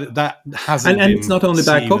 But that hasn't and been it's not only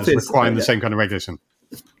back office requiring the same kind of regulation.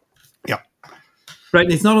 Yeah. Right,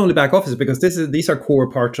 it's not only back office, because these are core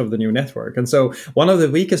parts of the new network. And so one of the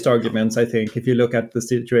weakest arguments, I think, if you look at the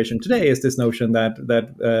situation today, is this notion that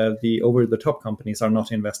the over-the-top companies are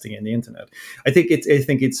not investing in the internet. I think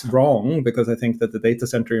it's wrong, because I think that the data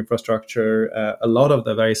center infrastructure, a lot of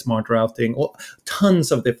the very smart routing,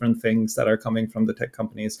 tons of different things that are coming from the tech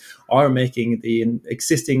companies are making the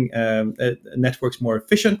existing networks more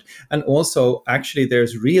efficient. And also, actually,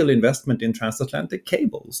 there's real investment in transatlantic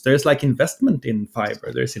cables. There's like investment in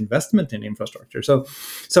fiber, there's investment in infrastructure. So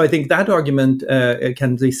I think that argument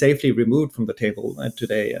can be safely removed from the table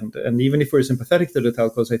today. And even if we're sympathetic to the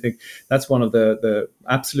telcos, I think that's one of the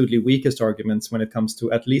absolutely weakest arguments when it comes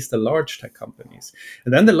to at least the large tech companies.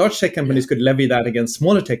 And then the large tech companies could levy that against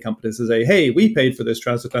smaller tech companies and say, hey, we paid for this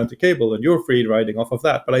transatlantic cable and you're free riding off of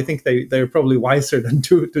that. But I think they're probably wiser than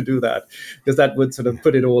to do that, because that would sort of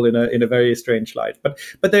put it all in a very strange light. But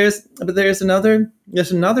there's another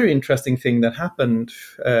interesting thing that happened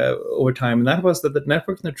over time, and that was that the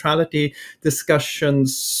network neutrality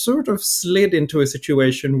discussions sort of slid into a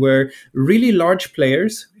situation where really large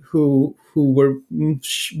players who were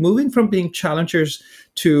moving from being challengers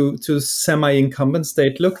to semi-incumbents,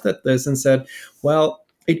 they looked at this and said, well,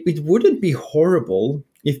 it wouldn't be horrible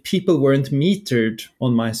if people weren't metered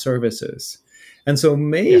on my services. And so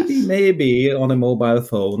maybe on a mobile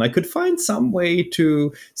phone, I could find some way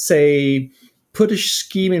to, say, put a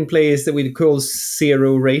scheme in place that we call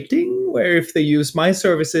zero rating, where if they use my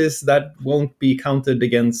services, that won't be counted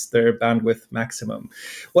against their bandwidth maximum.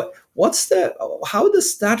 How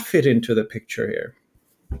does that fit into the picture here?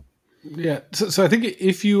 Yeah, so I think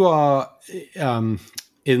if you are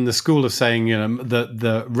in the school of saying,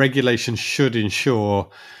 the regulation should ensure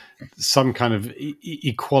some kind of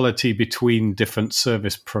equality between different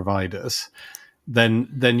service providers,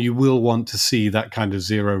 then you will want to see that kind of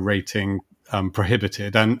zero rating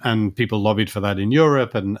prohibited, and people lobbied for that in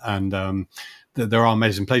Europe, and there are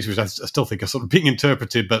measures in place which I still think are sort of being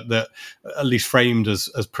interpreted, but that at least framed as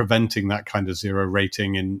preventing that kind of zero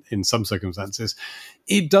rating in some circumstances.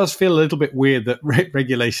 It does feel a little bit weird that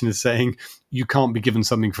regulation is saying you can't be given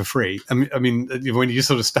something for free. I mean, when you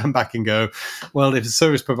sort of stand back and go, well, if a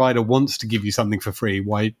service provider wants to give you something for free,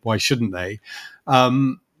 why shouldn't they?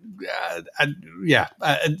 So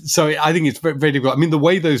I think it's very, very difficult. I mean, the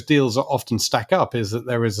way those deals often stack up is that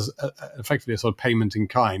there is effectively a sort of payment in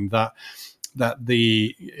kind that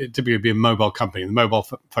it typically be a mobile company. The mobile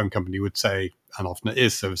phone company would say, and often it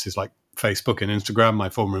is, services like Facebook and Instagram, my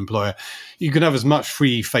former employer, you can have as much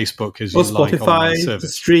free Facebook as you like on my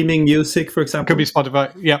service. Streaming music, for example. Could be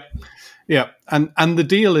Spotify, yeah. And the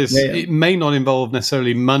deal is, it may not involve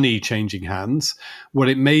necessarily money changing hands. What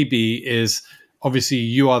it may be is, obviously,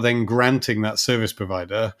 you are then granting that service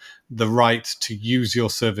provider the right to use your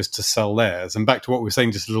service to sell theirs. And back to what we were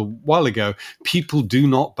saying just a little while ago, people do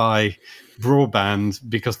not buy broadband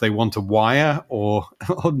because they want a wire or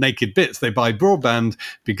naked bits. They buy broadband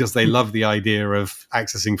because they love the idea of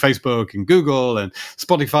accessing Facebook and Google and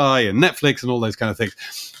Spotify and Netflix and all those kind of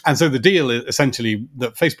things. And so the deal is essentially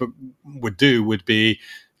that Facebook would be,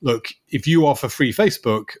 look, if you offer free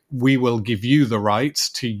Facebook, we will give you the rights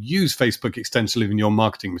to use Facebook extensively in your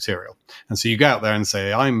marketing material. And so you go out there and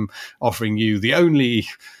say, I'm offering you the only,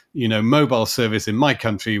 mobile service in my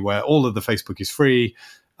country where all of the Facebook is free.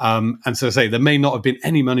 And so say there may not have been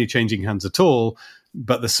any money changing hands at all,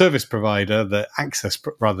 but the service provider, the access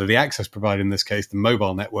provider in this case, the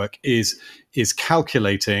mobile network, is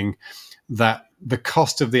calculating that the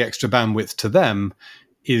cost of the extra bandwidth to them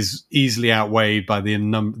is easily outweighed by the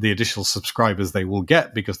additional subscribers they will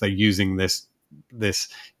get, because they're using this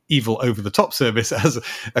evil over-the-top service as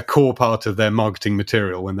a core part of their marketing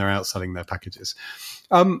material when they're out selling their packages.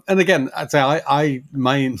 And again, I'd say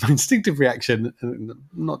my instinctive reaction,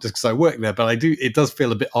 not just because I work there, but it does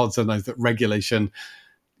feel a bit odd sometimes that regulation,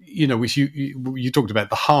 which you talked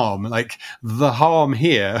about the harm, like the harm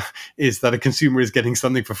here is that a consumer is getting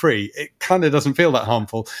something for free. It kind of doesn't feel that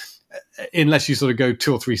harmful, unless you sort of go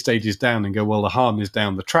 2 or 3 stages down and go, well, the harm is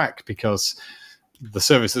down the track because the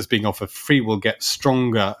service that's being offered free will get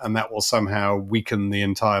stronger, and that will somehow weaken the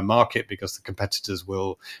entire market because the competitors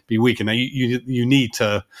will be weaker. Now, you need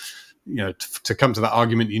to, to come to that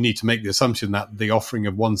argument, you need to make the assumption that the offering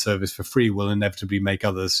of one service for free will inevitably make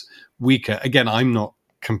others weaker. Again, I'm not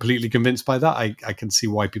completely convinced by that. I can see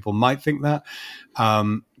why people might think that.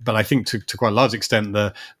 But I think to quite a large extent,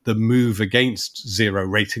 the move against zero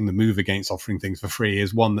rating, the move against offering things for free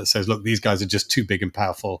is one that says, look, these guys are just too big and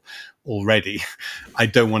powerful already. I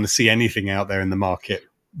don't want to see anything out there in the market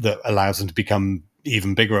that allows them to become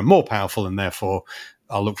even bigger and more powerful, and therefore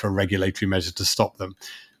I'll look for a regulatory measure to stop them.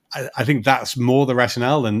 I think that's more the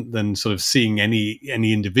rationale than sort of seeing any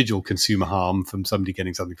individual consumer harm from somebody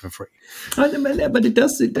getting something for free. But it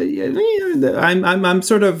does. I'm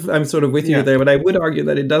sort of with you there. But I would argue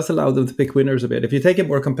that it does allow them to pick winners a bit. If you take a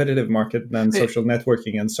more competitive market than social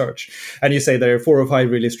networking and search, and you say there are 4 or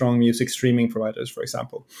 5 really strong music streaming providers, for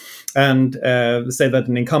example, and say that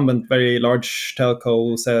an incumbent, very large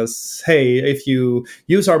telco says, "Hey, if you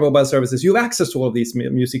use our mobile services, you have access to all of these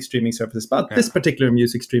music streaming services, but this particular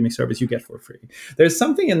music streaming streaming service you get for free. There's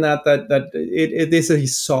something in that it is a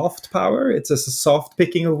soft power. It's a soft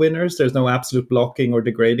picking of winners. There's no absolute blocking or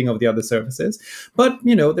degrading of the other services. But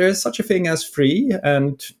there is such a thing as free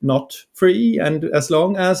and not free, and as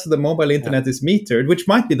long as the mobile internet is metered, which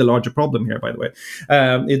might be the larger problem here, by the way,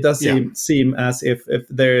 it does seem as if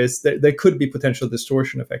there could be potential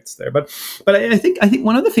distortion effects there. But I think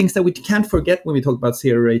one of the things that we can't forget when we talk about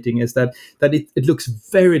zero rating is that it looks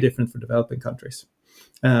very different for developing countries.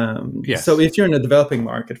 So if you're in a developing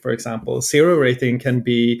market, for example, zero rating can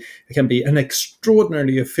be an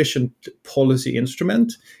extraordinarily efficient policy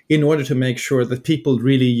instrument in order to make sure that people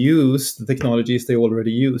really use the technologies they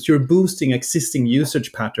already use. You're boosting existing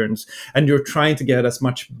usage patterns, and you're trying to get as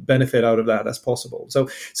much benefit out of that as possible. So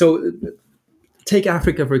take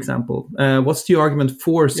Africa, for example. What's the argument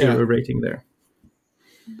for zero rating there?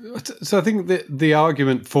 So I think the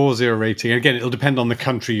argument for zero rating, again, it'll depend on the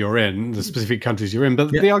country you're in, the specific countries you're in,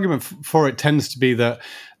 but the argument for it tends to be that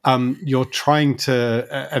you're trying to,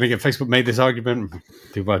 and again, Facebook made this argument,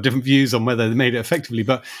 people have different views on whether they made it effectively,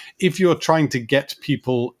 but if you're trying to get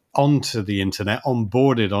people onto the internet,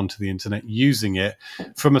 onboarded onto the internet, using it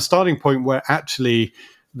from a starting point where actually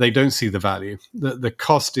they don't see the value. The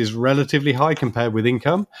cost is relatively high compared with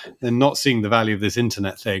income. They're not seeing the value of this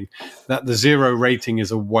internet thing. That the zero rating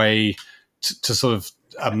is a way to sort of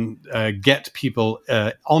get people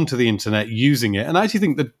onto the internet using it. And I actually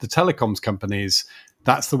think that the telecoms companies,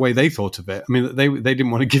 that's the way they thought of it. I mean, they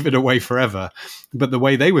didn't want to give it away forever. But the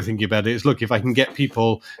way they were thinking about it is, look, if I can get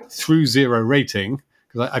people through zero rating,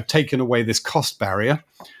 because I've taken away this cost barrier,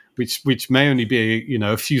 which may only be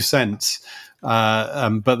a few cents,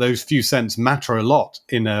 but those few cents matter a lot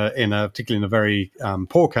particularly in a very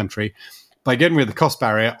poor country. By getting rid of the cost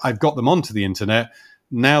barrier, I've got them onto the internet.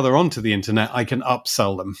 Now they're onto the internet, I can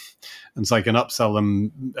upsell them. And so I can upsell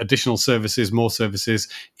them additional services, more services.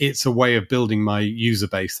 It's a way of building my user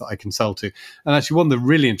base that I can sell to. And actually, one of the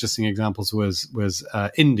really interesting examples was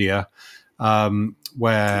India,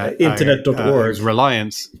 where Internet.org was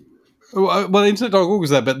Reliance. Well, Internet.org was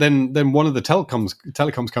there, but then one of the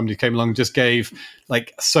telecoms companies came along and just gave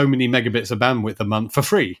like so many megabits of bandwidth a month for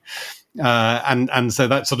free. And so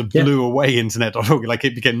that sort of blew away Internet.org. Like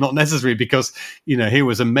it became not necessary because, here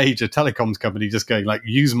was a major telecoms company just going like,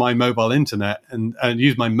 use my mobile internet and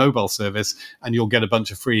use my mobile service and you'll get a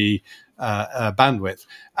bunch of free bandwidth.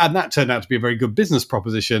 And that turned out to be a very good business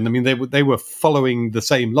proposition. I mean, they were following the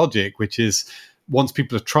same logic, which is, once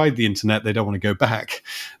people have tried the internet, they don't want to go back.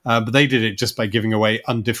 But they did it just by giving away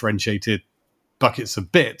undifferentiated buckets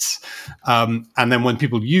of bits. And then when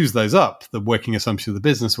people use those up, the working assumption of the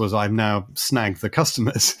business was, I've now snagged the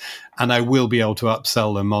customers and I will be able to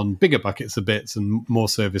upsell them on bigger buckets of bits and more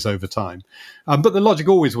service over time. But the logic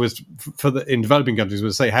always was, in developing countries,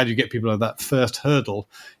 was say, how do you get people over that first hurdle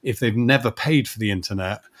if they've never paid for the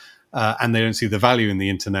internet and they don't see the value in the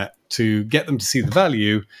internet, to get them to see the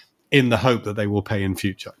value in the hope that they will pay in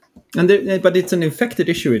future. But it's an infected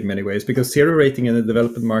issue in many ways, because zero rating in the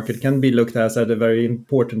development market can be looked at as a very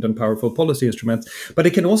important and powerful policy instrument, but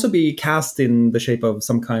it can also be cast in the shape of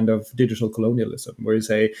some kind of digital colonialism, where you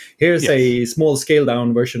say, here's a small scale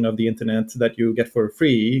down version of the internet that you get for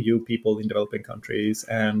free, you people in developing countries,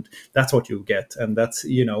 and that's what you get, and that's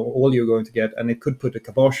all you're going to get. And it could put a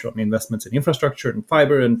kibosh on investments in infrastructure and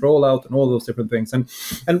fiber and rollout and all those different things. And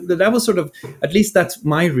that was sort of, at least that's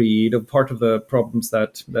my read of part of the problems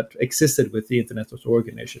that existed with the Internet.org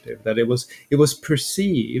initiative, that it was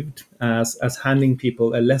perceived as handing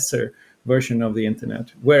people a lesser version of the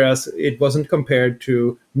internet, whereas it wasn't compared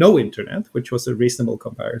to no internet, which was a reasonable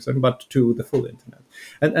comparison, but to the full internet.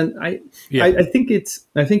 And I think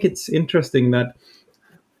it's interesting that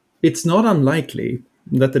it's not unlikely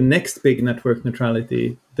that the next big network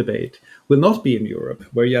neutrality debate will not be in Europe,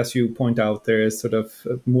 where, as you point out, there is sort of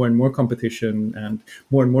more and more competition and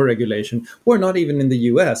more regulation, or not even in the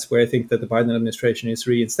US, where I think that the Biden administration is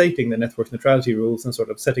reinstating the network neutrality rules and sort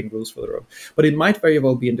of setting rules for the road. But it might very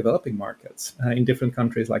well be in developing markets, in different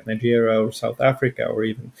countries like Nigeria or South Africa or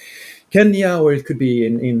even Kenya, or it could be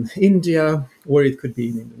in India, or it could be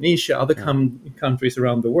in Indonesia, other countries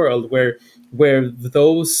around the world where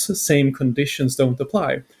those same conditions don't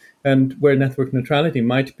apply, and where network neutrality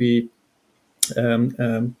might be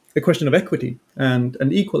a question of equity and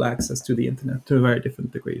equal access to the internet to a very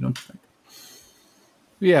different degree, don't you think?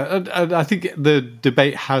 Yeah, and I think the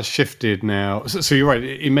debate has shifted now. So you're right;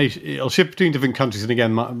 it'll shift between different countries. And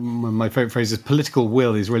again, my favorite phrase is political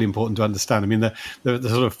will is really important to understand. I mean, the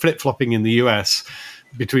sort of flip flopping in the US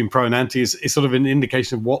between pro and anti is sort of an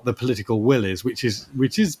indication of what the political will is, which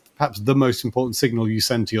is perhaps the most important signal you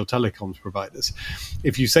send to your telecoms providers.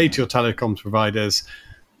 If you say to your telecoms providers,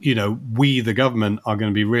 we, the government, are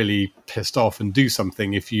going to be really pissed off and do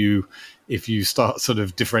something if you start sort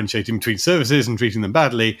of differentiating between services and treating them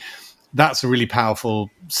badly. That's a really powerful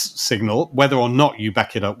signal, whether or not you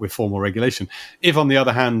back it up with formal regulation. If, on the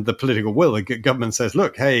other hand, the political will, the government says,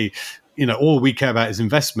 look, hey, all we care about is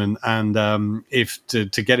investment, and if to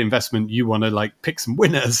get investment you want to pick some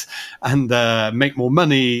winners and make more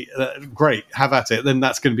money, great, have at it, then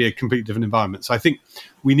that's going to be a completely different environment. So I think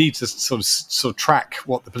we need to sort of track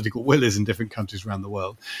what the political will is in different countries around the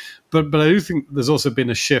world. But I do think there's also been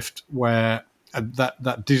a shift where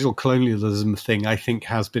that digital colonialism thing, I think,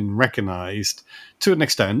 has been recognized to an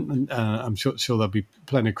extent, and I'm sure there'll be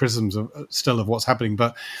plenty of criticisms still of what's happening,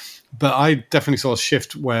 but I definitely saw a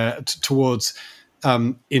shift towards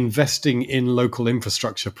investing in local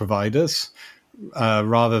infrastructure providers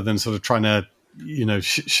rather than sort of trying to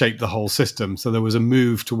shape the whole system. So there was a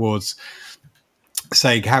move towards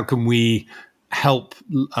saying, how can we help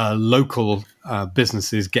local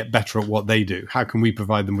businesses get better at what they do? How can we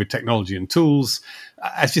provide them with technology and tools?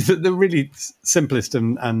 Actually, the really simplest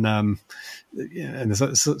and in a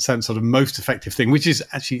sense, sort of most effective thing, which is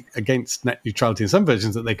actually against net neutrality in some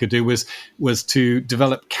versions, that they could do was to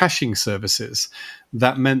develop caching services.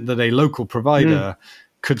 That meant that a local provider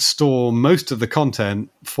could store most of the content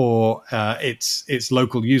for its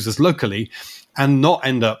local users locally, and not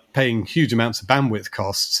end up paying huge amounts of bandwidth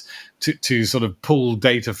costs to sort of pull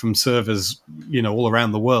data from servers, all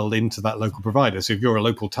around the world into that local provider. So if you're a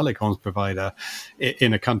local telecoms provider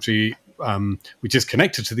in a country which is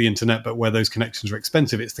connected to the internet, but where those connections are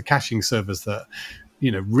expensive, it's the caching servers that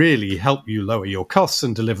really help you lower your costs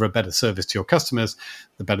and deliver a better service to your customers.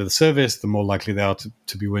 The better the service, the more likely they are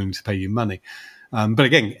to be willing to pay you money. But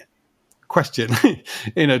again, question,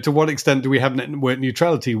 to what extent do we have network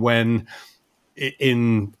neutrality when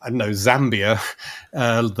in, I don't know, Zambia,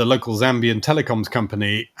 the local Zambian telecoms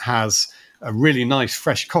company has a really nice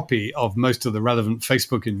fresh copy of most of the relevant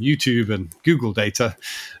Facebook and YouTube and Google data,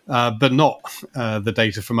 but not the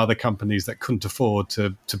data from other companies that couldn't afford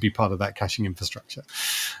to be part of that caching infrastructure.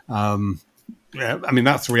 That's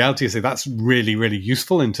the reality. So that's really, really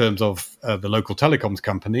useful in terms of the local telecoms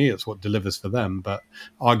company. It's what delivers for them, but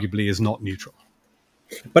arguably is not neutral.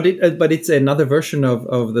 But it's another version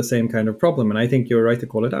of the same kind of problem, and I think you're right to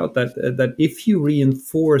call it out. That if you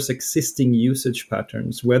reinforce existing usage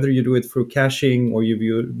patterns, whether you do it through caching or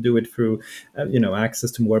you do it through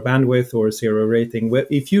access to more bandwidth or zero rating,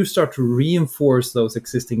 if you start to reinforce those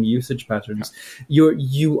existing usage patterns,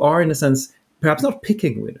 you are in a sense perhaps not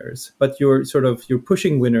picking winners, but you're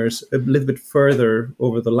pushing winners a little bit further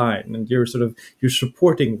over the line, and you're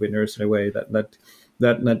supporting winners in a way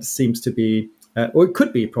that seems to be. Or it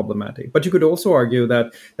could be problematic. But you could also argue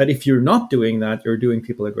that if you're not doing that, you're doing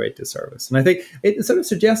people a great disservice. And I think it sort of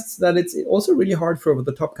suggests that it's also really hard for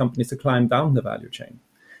over-the-top companies to climb down the value chain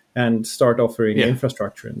and start offering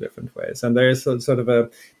infrastructure in different ways. And there is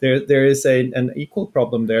an equal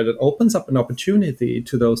problem there that opens up an opportunity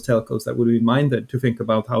to those telcos that would be minded to think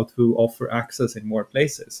about how to offer access in more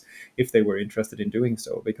places if they were interested in doing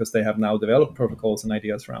so, because they have now developed protocols and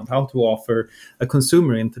ideas around how to offer a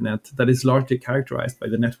consumer internet that is largely characterized by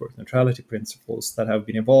the network neutrality principles that have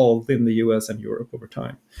been evolved in the US and Europe over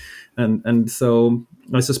time. And so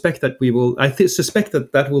I suspect that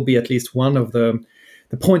that will be at least one of the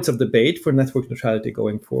points of debate for network neutrality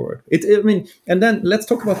going forward. And then let's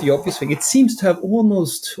talk about the obvious thing. It seems to have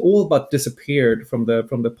almost all but disappeared from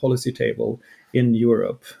the policy table in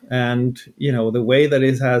Europe. And the way that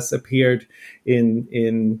it has appeared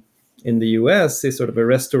in the US is sort of a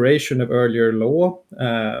restoration of earlier law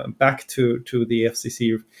back to the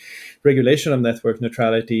FCC regulation of network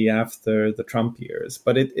neutrality after the Trump years.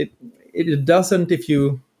 But it doesn't,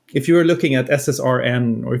 if you're looking at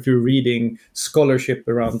SSRN or if you're reading scholarship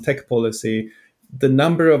around tech policy, the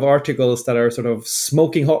number of articles that are sort of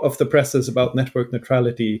smoking hot off the presses about network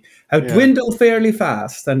neutrality have dwindled fairly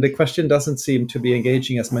fast, and the question doesn't seem to be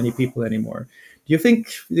engaging as many people anymore. Do you think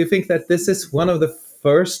that this is one of the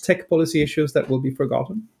first tech policy issues that will be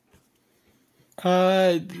forgotten?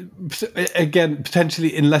 Again,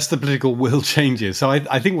 potentially, unless the political will changes. So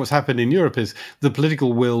I think what's happened in Europe is the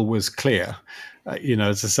political will was clear.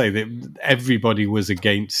 As I say, that everybody was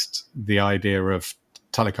against the idea of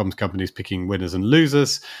telecoms companies picking winners and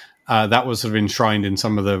losers. That was sort of enshrined in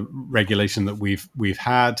some of the regulation that we've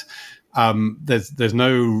had. There's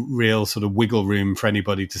no real sort of wiggle room for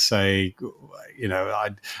anybody to say,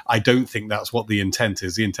 I don't think that's what the intent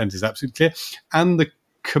is. The intent is absolutely clear, and the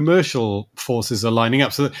commercial forces are lining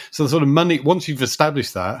up. So the sort of money, once you've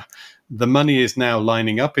established that, the money is now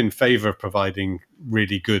lining up in favor of providing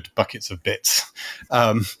really good buckets of bits.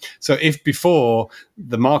 So if before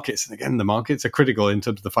the markets, and again, the markets are critical in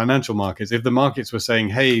terms of the financial markets, if the markets were saying,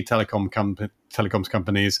 hey, telecoms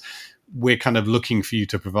companies, we're kind of looking for you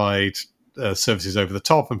to provide services over the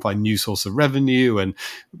top and find new source of revenue, and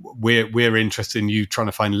we're interested in you trying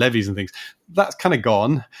to find levies and things, that's kind of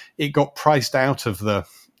gone. It got priced out of the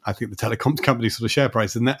telecoms company sort of share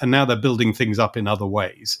price, and now they're building things up in other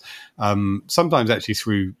ways. Sometimes actually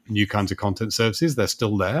through new kinds of content services. They're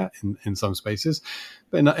still there in some spaces,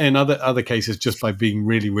 but in other cases, just by being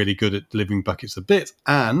really, really good at delivering buckets of bits.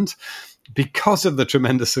 And because of the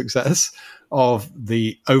tremendous success of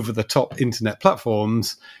the over-the-top internet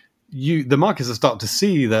platforms, the markets are starting to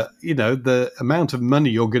see that, the amount of money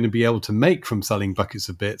you're going to be able to make from selling buckets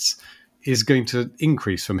of bits is going to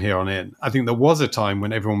increase from here on in. I think there was a time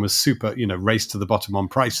when everyone was super, race to the bottom on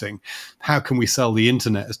pricing. How can we sell the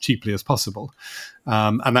internet as cheaply as possible?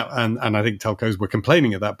 And I think telcos were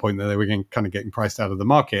complaining at that point that they were kind of getting priced out of the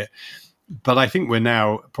market. But I think we're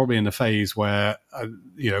now probably in a phase where,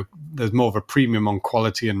 there's more of a premium on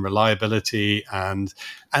quality and reliability and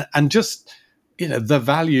just, the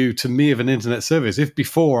value to me of an internet service. If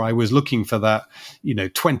before I was looking for that,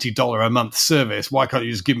 $20 a month service, why can't you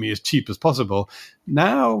just give me as cheap as possible?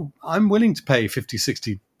 Now I'm willing to pay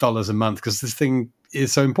 $50, $60 a month because this thing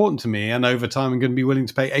is so important to me. And over time, I'm going to be willing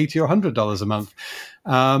to pay $80 or $100 a month.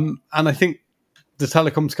 And I think the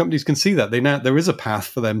telecoms companies can see that there is a path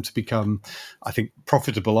for them to become, I think,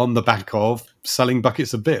 profitable on the back of selling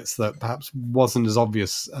buckets of bits that perhaps wasn't as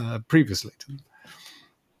obvious previously to them.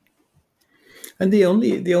 And the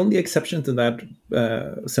only exception to that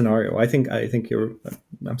scenario, I think you're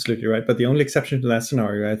absolutely right, but the only exception to that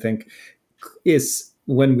scenario, I think, is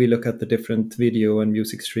when we look at the different video and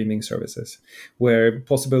music streaming services, where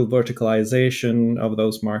possible verticalization of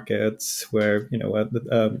those markets, where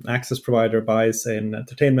an access provider buys an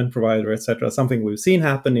entertainment provider, etc., something we've seen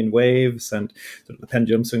happen in waves, and sort of the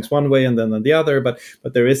pendulum swings one way and then the other. But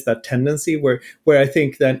there is that tendency where I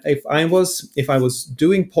think that if I was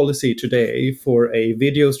doing policy today for a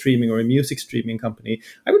video streaming or a music streaming company,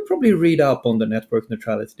 I would probably read up on the network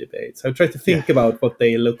neutrality debates. I would try to think about what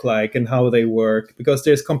they look like and how they work, because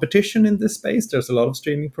there's competition in this space. There's a lot of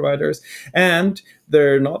streaming providers, and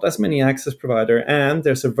there are not as many access provider, and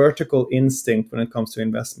there's a vertical instinct when it comes to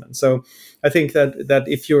investment. So I think that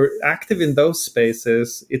if you're active in those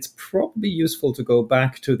spaces, it's probably useful to go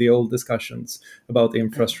back to the old discussions about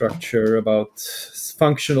infrastructure, about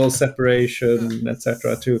functional separation,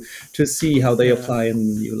 etc., to see how they apply in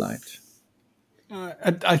the new light.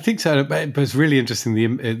 I think so, but it's really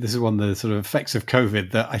interesting. This is one of the sort of effects of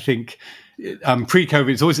COVID that I think pre-COVID,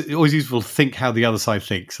 it's always useful to think how the other side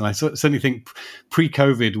thinks. And I certainly think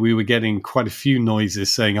pre-COVID, we were getting quite a few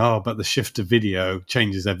noises saying, but the shift to video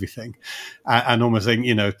changes everything. And almost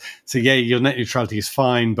saying, so yeah, your net neutrality is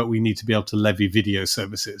fine, but we need to be able to levy video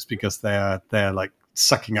services because they're like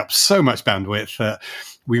sucking up so much bandwidth that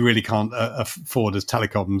we really can't afford as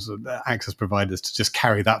telecoms access providers to just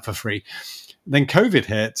carry that for free. Then COVID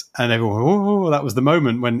hit, and everyone, that was the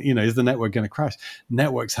moment when, is the network going to crash?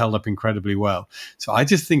 Networks held up incredibly well. So I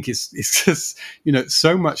just think it's just,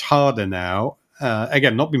 so much harder now.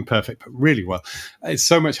 Again, not been perfect, but really well. It's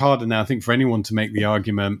so much harder now, I think, for anyone to make the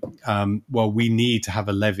argument, we need to have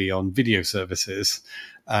a levy on video services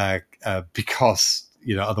because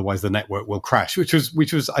otherwise the network will crash, which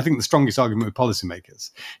was, I think, the strongest argument with policymakers.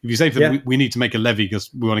 If you say to them, we need to make a levy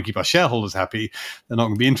because we want to keep our shareholders happy, they're not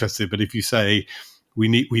going to be interested. But if you say, we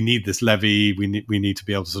need this levy, we need to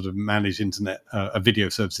be able to sort of manage internet video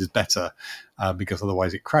services better because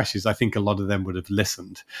otherwise it crashes, I think a lot of them would have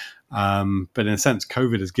listened. But in a sense,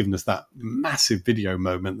 COVID has given us that massive video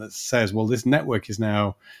moment that says, well, this network is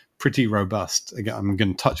now pretty robust. Again, I'm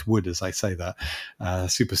going to touch wood as I say that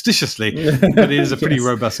superstitiously, but it is a pretty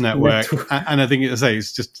robust network. And I think, as I say,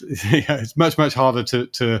 it's just it's much, much harder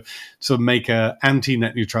to sort of make a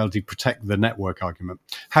anti-net neutrality protect the network argument.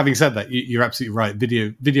 Having said that, you're absolutely right.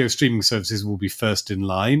 Video streaming services will be first in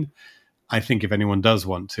line, I think, if anyone does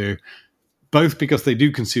want to, both because they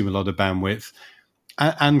do consume a lot of bandwidth,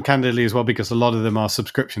 and candidly as well because a lot of them are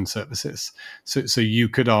subscription services. So you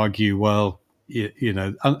could argue, well,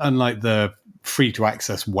 unlike the free to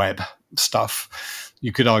access web stuff,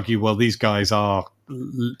 you could argue, well, these guys are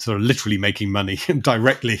sort of literally making money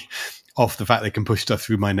directly off the fact they can push stuff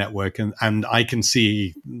through my network, and I can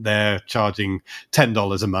see they're charging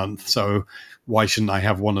 $10 a month. So why shouldn't I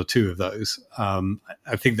have one or two of those?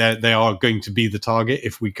 I think they are going to be the target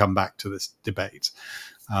if we come back to this debate.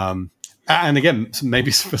 And again,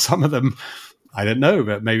 maybe for some of them, I don't know,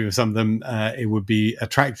 but maybe for some of them, it would be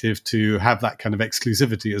attractive to have that kind of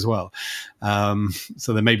exclusivity as well.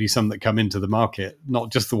 So there may be some that come into the market,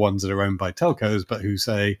 not just the ones that are owned by telcos, but who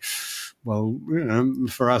say, well,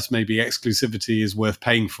 for us, maybe exclusivity is worth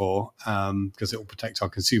paying for because it will protect our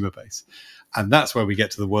consumer base. And that's where we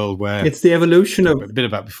get to the world where it's the evolution of a bit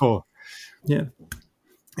about before. Yeah.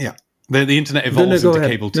 The internet evolves into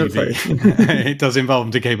cable TV. It does evolve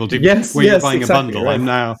into cable TV. Yes, where you're buying exactly, a bundle.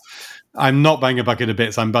 Right. I'm not buying a bucket of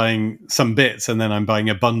bits. I'm buying some bits, and then I'm buying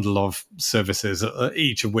a bundle of services,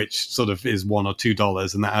 each of which sort of is $1 or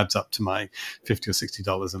 $2, and that adds up to my $50 or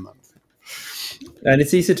 $60 a month. And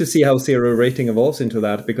it's easy to see how zero rating evolves into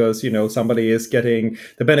that, because somebody is getting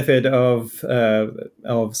the benefit of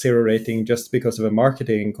zero rating just because of a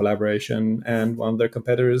marketing collaboration, and one of their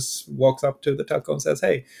competitors walks up to the telco and says,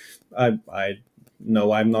 "Hey, I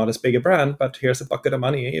know I'm not as big a brand, but here's a bucket of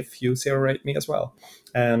money if you zero rate me as well."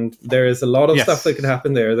 And there is a lot of stuff that can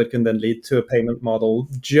happen there that can then lead to a payment model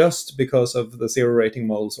just because of the zero rating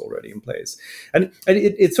models already in place. And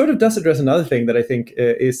it sort of does address another thing that I think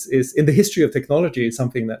is in the history of technology,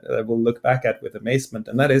 something that I will look back at with amazement,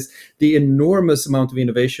 and that is the enormous amount of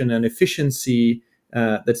innovation and efficiency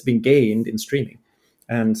that's been gained in streaming.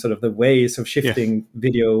 And sort of the ways of shifting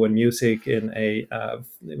video and music in a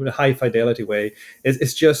high fidelity way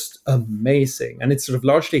is just amazing. And it's sort of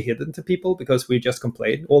largely hidden to people because we just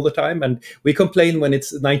complain all the time. And we complain when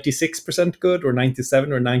it's 96% good or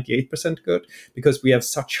 97 or 98% good, because we have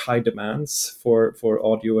such high demands for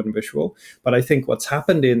audio and visual. But I think what's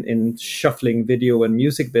happened in shuffling video and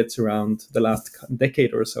music bits around the last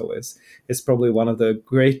decade or so is probably one of the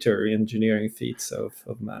greater engineering feats of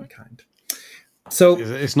mankind. So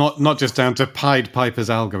it's not just down to Pied Piper's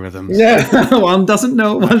algorithms. Yeah, one doesn't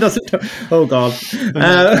know. Oh God.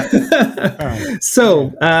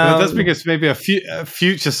 That's because maybe a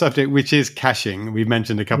future subject, which is caching. We've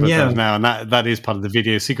mentioned a couple of times now, and that is part of the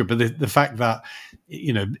video secret. But the fact that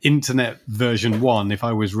internet version 1, if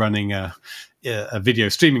I was running a video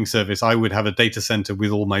streaming service, I would have a data center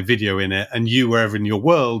with all my video in it, and you, wherever in your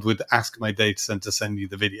world, would ask my data center to send you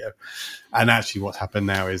the video. And actually what's happened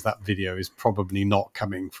now is that video is probably not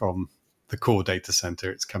coming from the core data center.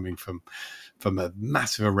 It's coming from a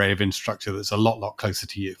massive array of infrastructure that's a lot closer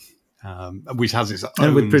to you, which has its own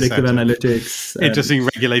and with predictive analytics. Interesting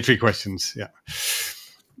regulatory questions.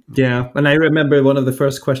 Yeah, and I remember one of the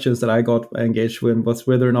first questions that I got engaged with was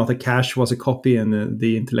whether or not a cache was a copy in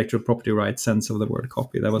the intellectual property rights sense of the word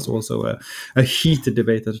copy. That was also a heated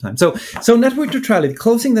debate at the time. So network neutrality,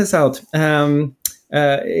 closing this out, not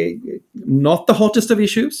the hottest of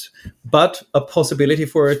issues, but a possibility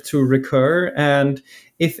for it to recur. And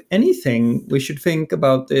if anything, we should think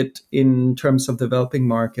about it in terms of developing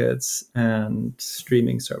markets and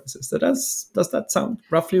streaming services. Does that sound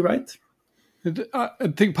roughly right? I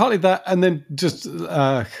think partly that, and then just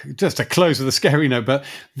to close with a scary note, but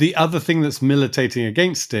the other thing that's militating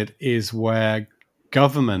against it is where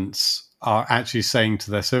governments are actually saying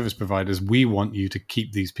to their service providers, we want you to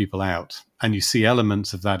keep these people out. And you see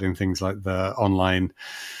elements of that in things like the online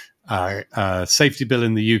safety bill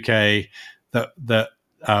in the UK, that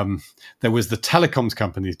there was the telecoms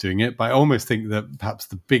companies doing it, but I almost think that perhaps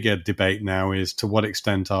the bigger debate now is to what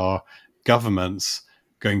extent are governments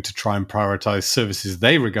going to try and prioritize services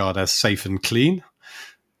they regard as safe and clean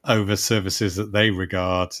over services that they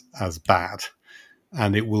regard as bad.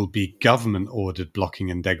 And it will be government-ordered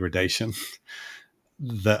blocking and degradation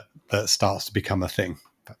that starts to become a thing.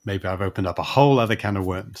 But maybe I've opened up a whole other can of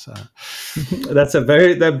worms. That's a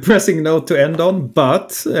very pressing note to end on, but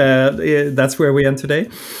that's where we end today.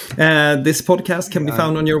 This podcast can be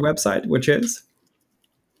found on your website, which is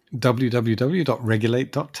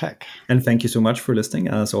www.regulate.tech. And thank you so much for listening,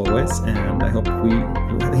 as always. And I hope we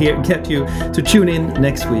get you to tune in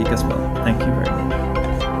next week as well. Thank you very much.